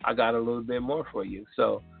show, I got a little bit more for you.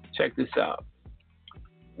 So check this out.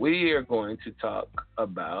 We are going to talk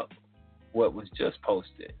about what was just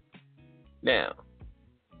posted. Now,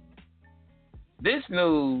 this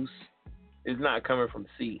news is not coming from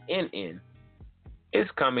CNN. It's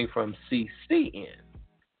coming from CCN.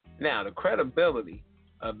 Now, the credibility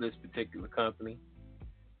of this particular company,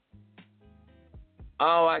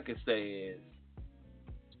 all I can say is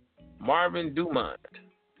Marvin Dumont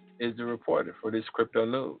is the reporter for this crypto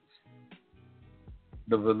news.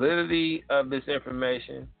 The validity of this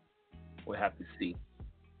information, we'll have to see,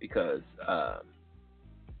 because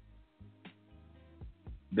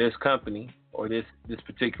this company or this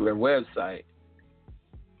particular website,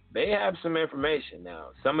 they have some information. Now,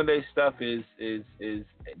 some of their stuff is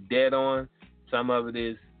dead on. Some of it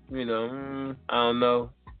is, I don't know.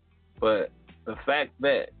 But the fact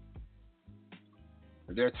that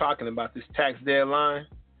they're talking about this tax deadline,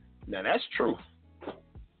 now that's true.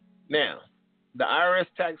 Now, the IRS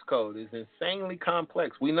tax code is insanely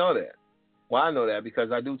complex. We know that. Well, I know that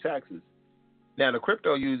because I do taxes. Now, the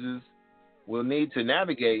crypto users will need to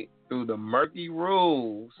navigate through the murky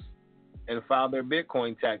rules and file their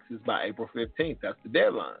Bitcoin taxes by April 15th. That's the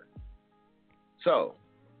deadline. So,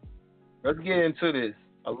 let's get into this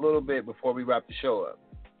a little bit before we wrap the show up.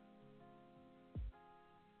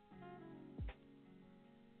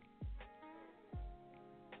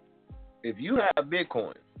 If you have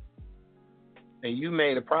Bitcoin and you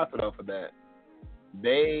made a profit off of that,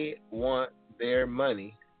 they want their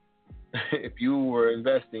money. If you were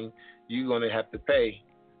investing, you're going to have to pay.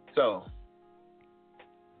 So,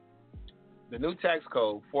 the new tax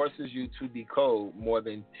code forces you to decode more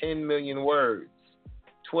than 10 million words,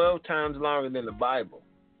 12 times longer than the Bible.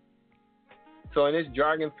 So in this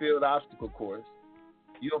jargon-filled obstacle course,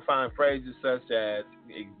 you'll find phrases such as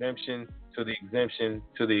exemption to the exemption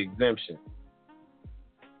to the exemption.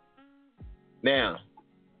 Now,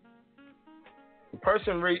 the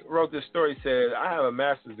person wrote this story said, I have a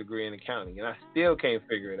master's degree in accounting and I still can't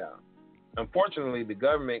figure it out. Unfortunately, the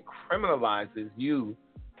government criminalizes you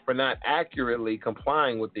for not accurately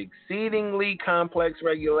complying with the exceedingly complex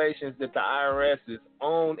regulations that the IRS's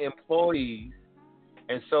own employees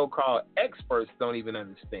and so-called experts don't even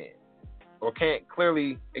understand or can't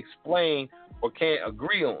clearly explain or can't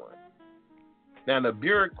agree on. Now, the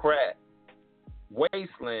bureaucrat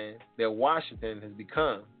wasteland that Washington has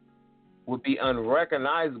become would be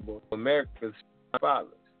unrecognizable to America's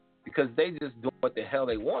fathers because they just do what the hell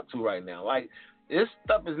they want to right now. Like, this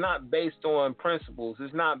stuff is not based on principles.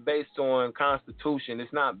 It's not based on Constitution.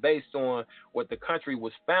 It's not based on what the country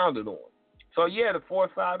was founded on. So, yeah, the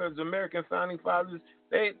forefathers, American founding fathers,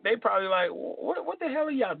 they probably like, what the hell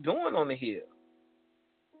are y'all doing on the Hill?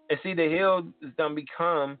 And see, the Hill has done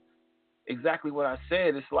become exactly what I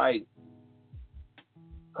said. It's like,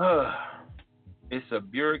 it's a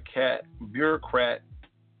bureaucrat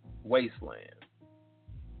wasteland.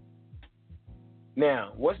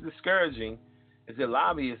 Now, what's discouraging is that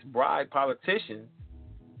lobbyists bribe politicians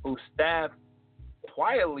who staff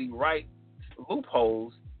quietly write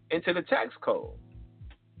loopholes into the tax code.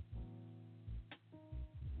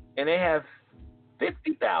 And they have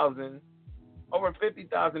over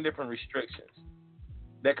 50,000 different restrictions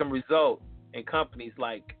that can result in companies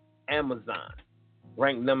like Amazon,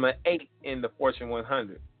 ranked number 8 in the Fortune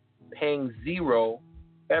 100, paying 0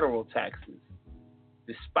 federal taxes.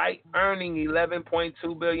 Despite earning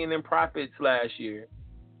 $11.2 billion in profits last year,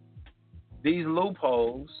 these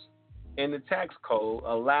loopholes in the tax code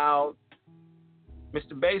allowed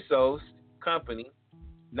Mr. Bezos' company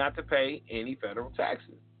not to pay any federal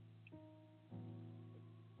taxes.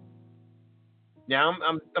 Now,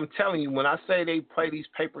 I'm telling you, when I say they play these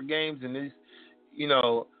paper games and these,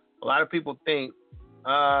 a lot of people think,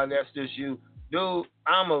 that's just you. Dude,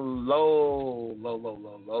 I'm a low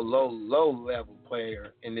level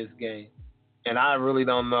player in this game. And I really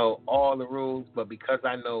don't know all the rules, but because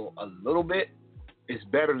I know a little bit, it's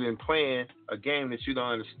better than playing a game that you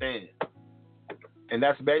don't understand. And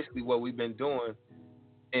that's basically what we've been doing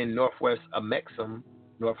in Northwest Amexem,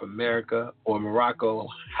 North America, or Morocco,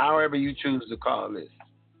 however you choose to call this.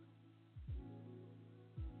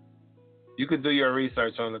 You could do your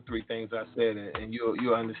research on the 3 things I said, and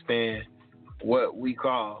you'll understand what we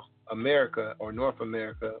call America or North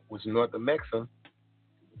America, which North Amexem,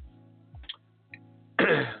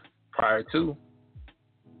 prior to,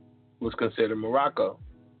 was considered Morocco.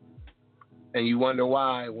 And you wonder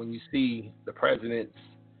why when you see the presidents,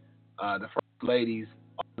 the first ladies,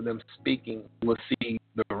 all of them speaking, will see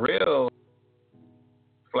the real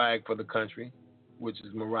flag for the country, which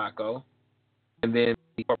is Morocco, and then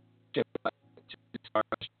the corporation flag, which is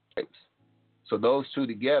stripes. So those two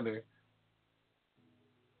together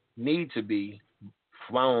need to be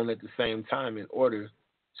flown at the same time in order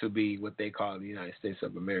to be what they call the United States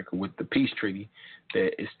of America, with the peace treaty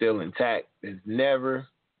that is still intact. It's never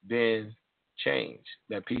been changed.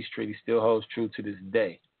 That peace treaty still holds true to this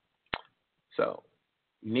day. So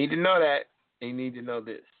you need to know that, and you need to know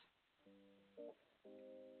this.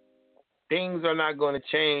 Things are not going to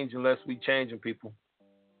change unless we change them, people.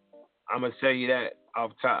 I'm going to tell you that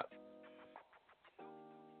off top.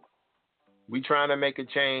 We trying to make a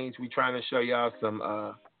change. We trying to show y'all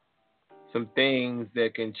some things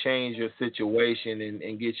that can change your situation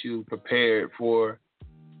and get you prepared for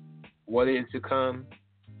what is to come.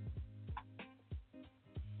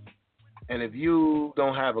 And if you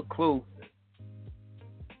don't have a clue,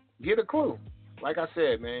 get a clue. Like I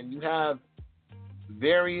said, man, you have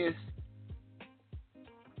various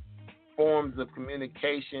forms of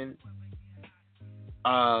communication,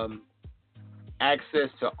 access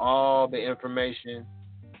to all the information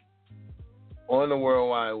on the World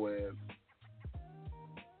Wide Web.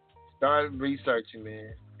 Start researching,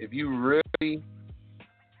 man. If you really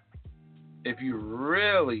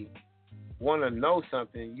want to know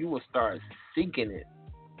something, you will start seeking it.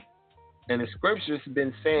 And the scriptures have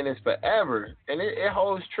been saying this forever, and it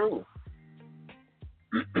holds true.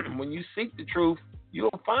 When you seek the truth,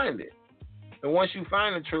 you'll find it. And once you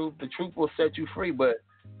find the truth will set you free. But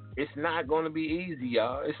it's not going to be easy,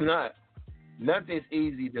 y'all. It's not. Nothing's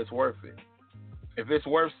easy that's worth it. If it's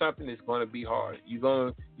worth something, it's going to be hard. You're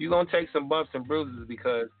going to take some bumps and bruises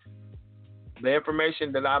because the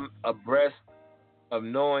information that I'm abreast of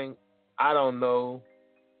knowing, I don't know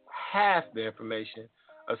half the information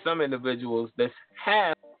of some individuals that's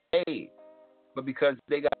half age. But because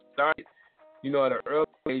they got started, at an early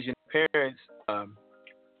age, and parents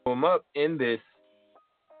them up in this,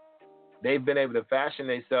 they've been able to fashion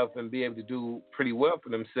themselves and be able to do pretty well for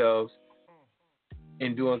themselves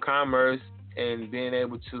in doing commerce and being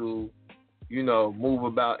able to, move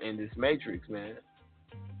about in this matrix, man.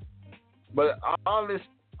 But all this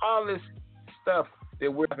stuff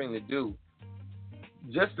that we're having to do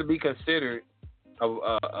just to be considered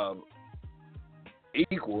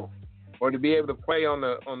equal or to be able to play on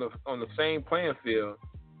the same playing field,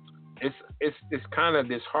 it's kind of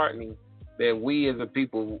disheartening that we as a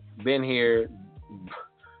people been here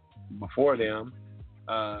before them,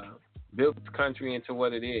 built this country into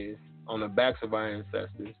what it is on the backs of our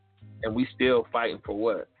ancestors, and we still fighting for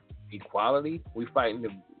what? Equality? We fighting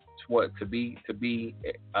to be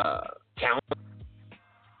counted?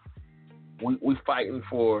 We fighting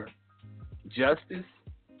for justice?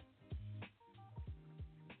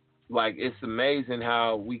 Like, it's amazing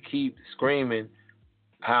how we keep screaming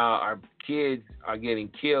how our kids are getting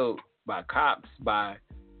killed by cops, by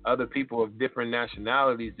other people of different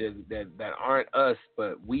nationalities that aren't us,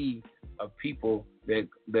 but we of people that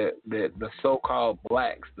the so-called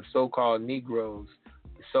blacks, the so-called Negroes,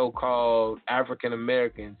 the so-called African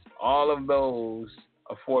Americans, all of those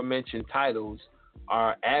aforementioned titles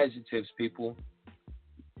are adjectives, people.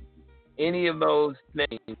 Any of those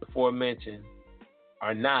names aforementioned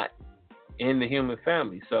are not in the human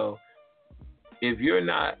family. So if you're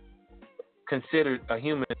not considered a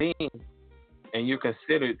human being and you're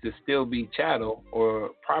considered to still be chattel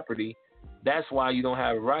or property, that's why you don't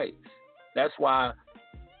have rights. That's why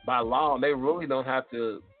by law they really don't have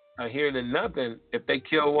to adhere to nothing. If they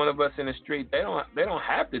kill one of us in the street, they don't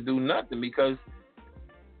have to do nothing because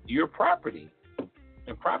you're property.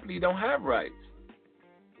 And property don't have rights.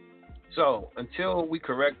 So until we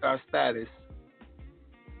correct our status,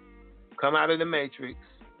 come out of the matrix,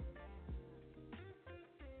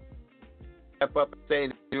 step up and say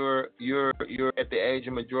that you're at the age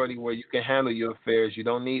of majority where you can handle your affairs. You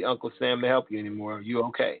don't need Uncle Sam to help you anymore. You're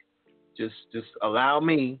okay. Just allow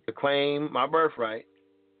me to claim my birthright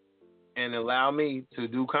and allow me to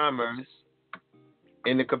do commerce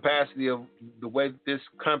in the capacity of the way this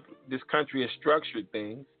country has structured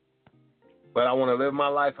things. But I want to live my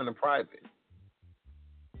life in the private.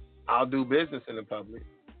 I'll do business in the public.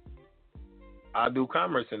 I'll do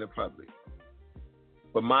commerce in the public.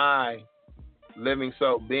 But my living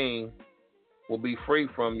soul being will be free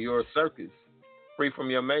from your circus, free from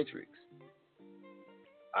your matrix.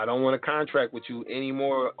 I don't want to contract with you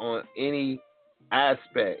anymore on any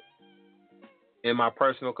aspect in my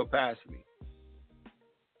personal capacity.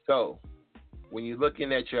 So, when you're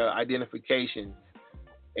looking at your identifications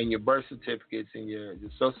and your birth certificates and your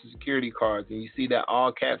social security cards, and you see that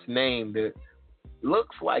all caps name that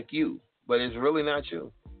looks like you, but it's really not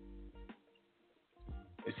you.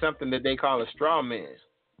 It's something that they call a straw man.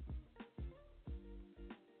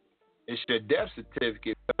 It's your death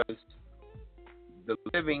certificate because the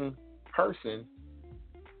living person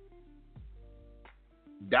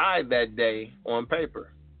died that day on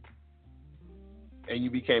paper. And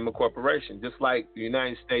you became a corporation. Just like the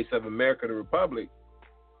United States of America, the Republic,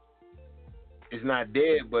 is not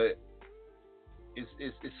dead, but it's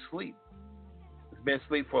asleep. It's been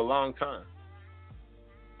asleep for a long time.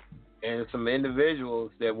 And some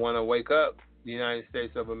individuals that want to wake up the United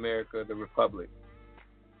States of America, the Republic,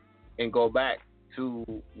 and go back to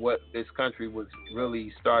what this country was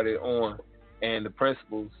really started on and the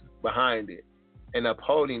principles behind it, and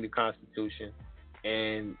upholding the Constitution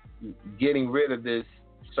and getting rid of this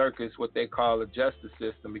circus, what they call a justice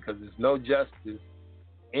system, because there's no justice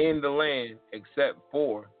in the land except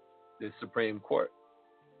for the Supreme Court,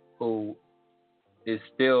 who is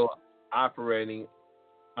still operating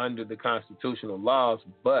under the constitutional laws,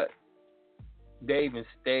 but they even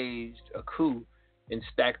staged a coup and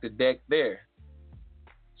stacked the deck there.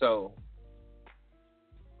 So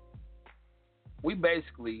we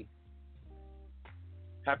basically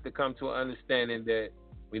have to come to an understanding that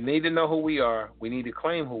we need to know who we are. We need to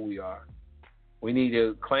claim who we are. We need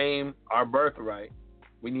to claim our birthright.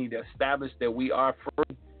 We need to establish that we are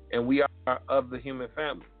free and we are of the human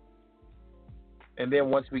family. And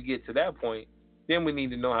then once we get to that point, then we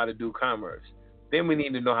need to know how to do commerce. Then we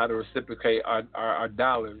need to know how to reciprocate our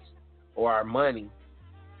dollars or our money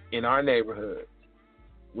in our neighborhoods.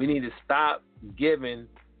 We need to stop giving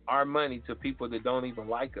our money to people that don't even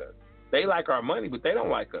like us. They like our money, but they don't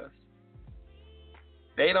like us.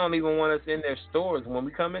 They don't even want us in their stores. When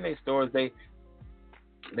we come in their stores, they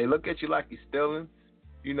look at you like you're stealing,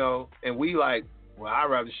 and we like, well, I'd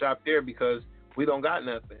rather shop there because we don't got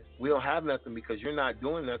nothing. We don't have nothing because you're not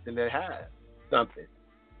doing nothing that has something.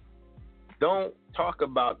 Don't talk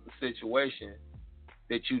about the situation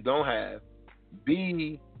that you don't have.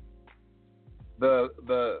 Be the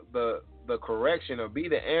correction, or be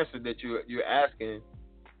the answer that you're asking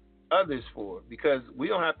others for, because we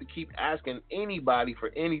don't have to keep asking anybody for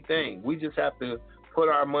anything. We just have to put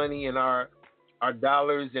our money and our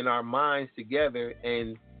dollars and our minds together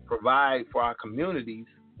and provide for our communities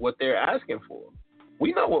what they're asking for.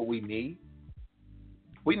 We know what we need.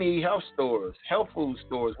 We need health stores, health food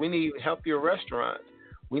stores. We need healthier restaurants.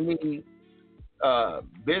 We need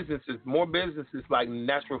businesses, more businesses like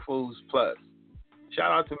Natural Foods Plus.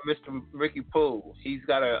 Shout out to Mr. Ricky Poole. He's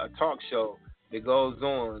got a talk show that goes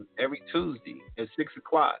on every Tuesday at 6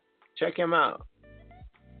 o'clock. Check him out.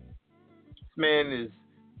 This man is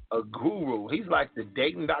a guru. He's like the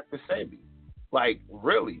Dayton Dr. Sebi. Like,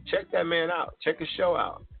 really, check that man out. Check his show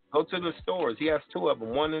out. Go to the stores. He has two of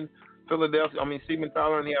them. One in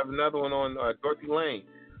Siegenthaler, and he has another one on Dorothy Lane.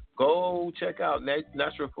 Go check out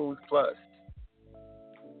Natural Foods Plus.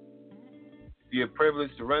 If you're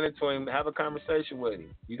privileged to run into him, have a conversation with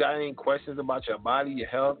him. You got any questions about your body, your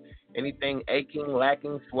health, anything aching,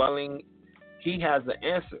 lacking, swelling, he has the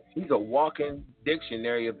answer. He's a walking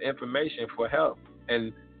dictionary of information for health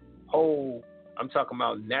and I'm talking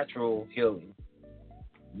about natural healing,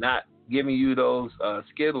 not giving you those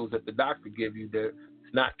Skittles that the doctor give you that's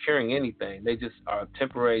not curing anything. They just are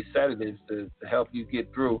temporary sedatives to help you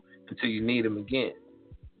get through until you need them again.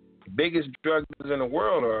 The biggest drug dealers in the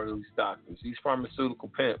world are these doctors, these pharmaceutical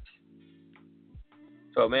pimps.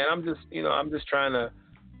 So, man, I'm just trying to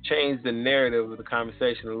change the narrative of the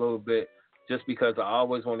conversation a little bit, just because I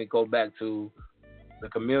always want to go back to the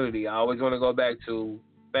community. I always want to go back to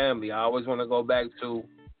family. I always want to go back to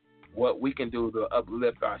what we can do to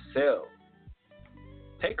uplift ourselves.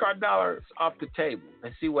 Take our dollars off the table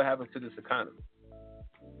and see what happens to this economy.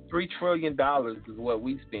 $3 trillion is what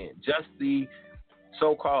we spend. Just the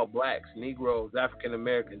so-called blacks, Negroes, African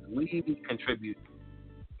Americans, we contribute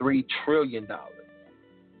 $3 trillion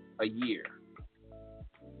a year.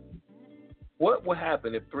 What would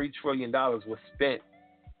happen if $3 trillion was spent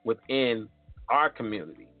within our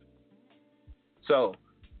community? So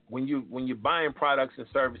when you're buying products and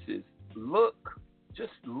services,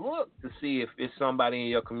 just look to see if it's somebody in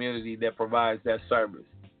your community that provides that service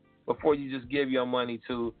before you just give your money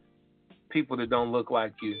to people that don't look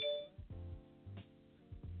like you.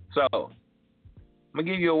 So I'm going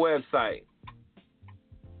to give you a website.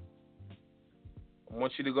 I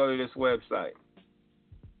want you to go to this website.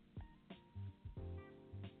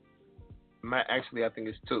 Actually, I think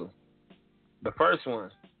it's two. The first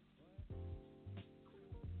one,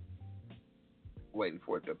 waiting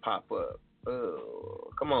for it to pop up. Oh,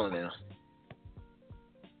 come on now.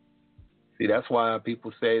 See, that's why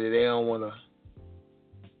people say that they don't want to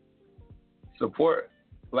support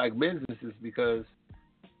black businesses, because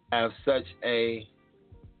they have such a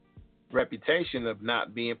reputation of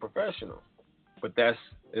not being professional. But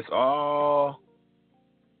it's all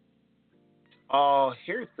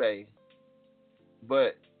hearsay.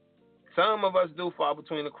 But some of us do fall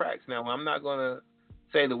between the cracks. Now, I'm not going to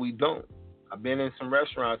say that we don't. I've been in some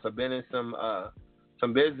restaurants. I've been in some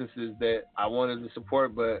businesses that I wanted to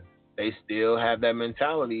support, but they still have that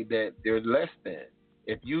mentality that they're less than.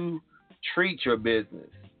 If you treat your business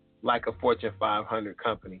like a Fortune 500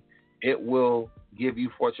 company, it will give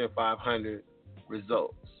you Fortune 500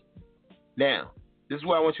 results. Now, this is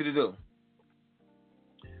what I want you to do.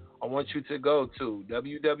 I want you to go to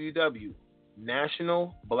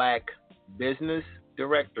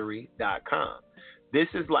www.nationalblackbusinessdirectory.com. This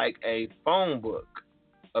is like a phone book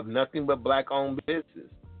of nothing but black-owned business.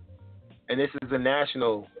 And this is a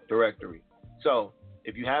national directory. So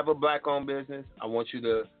if you have a black-owned business, I want you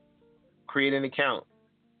to create an account.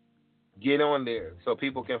 Get on there so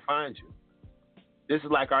people can find you. This is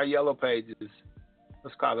like our yellow pages.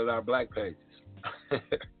 Let's call it our black pages.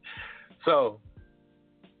 So,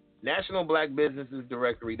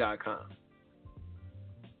 nationalblackbusinessdirectory.com.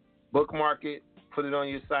 Bookmark it. Put it on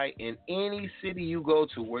your site. In any city you go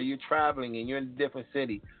to where you're traveling and you're in a different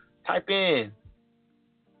city, type in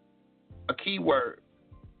a keyword,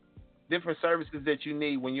 different services that you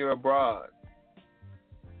need when you're abroad.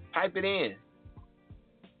 Type it in.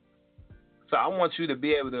 So I want you to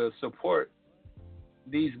be able to support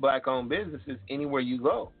these black-owned businesses anywhere you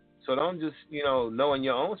go. So don't just, know in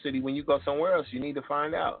your own city. When you go somewhere else, you need to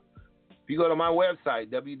find out. If you go to my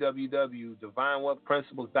website,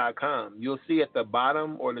 www.divinewealthprinciples.com, you'll see at the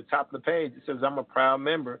bottom or the top of the page, it says I'm a proud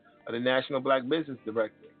member of the National Black Business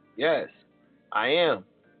Directory. Yes, I am.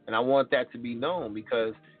 And I want that to be known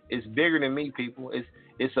because it's bigger than me, people.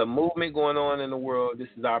 It's a movement going on in the world. This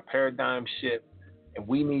is our paradigm shift, and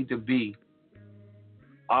we need to be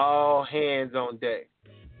all hands on deck.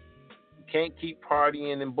 You can't keep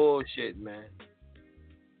partying and bullshit, man.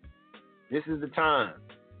 This is the time.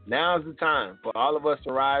 Now's the time for all of us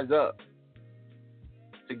to rise up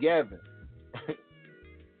together.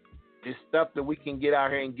 It's stuff that we can get out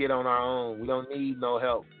here and get on our own. We don't need no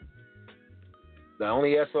help. The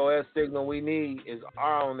only SOS signal we need is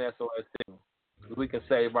our own SOS signal. We can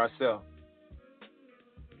save ourselves.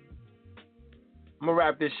 I'm going to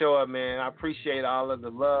wrap this show up, man. I appreciate all of the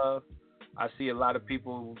love. I see a lot of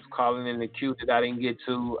people calling in the queue that I didn't get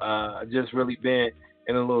to. I just really been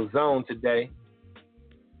in a little zone today.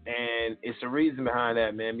 And it's a reason behind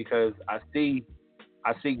that, man, because I see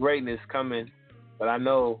greatness coming, but I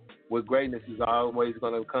know with greatness is always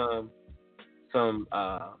going to come some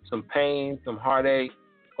pain, some heartache.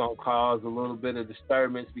 It's going to cause a little bit of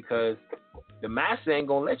disturbance because the master ain't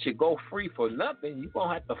going to let you go free for nothing. You're going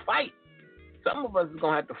to have to fight. Some of us is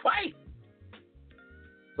going to have to fight.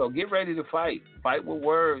 So get ready to fight. Fight with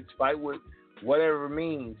words. Fight with whatever it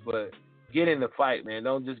means, but get in the fight, man.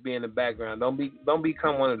 Don't just be in the background. Don't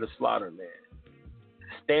become one of the slaughtered, man.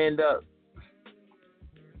 Stand up.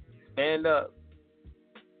 Stand up.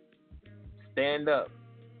 Stand up.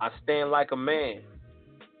 I stand like a man.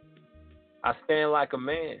 I stand like a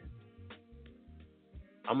man.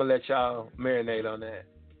 I'm going to let y'all marinate on that.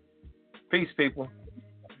 Peace, people.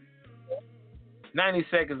 90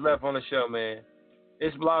 seconds left on the show, man.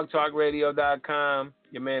 It's blogtalkradio.com.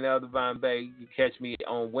 Your man, El Divine Bay. You catch me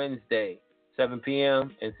on Wednesday, 7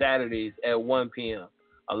 p.m. and Saturdays at 1 p.m.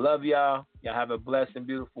 I love y'all. Y'all have a blessed and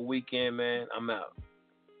beautiful weekend, man. I'm out.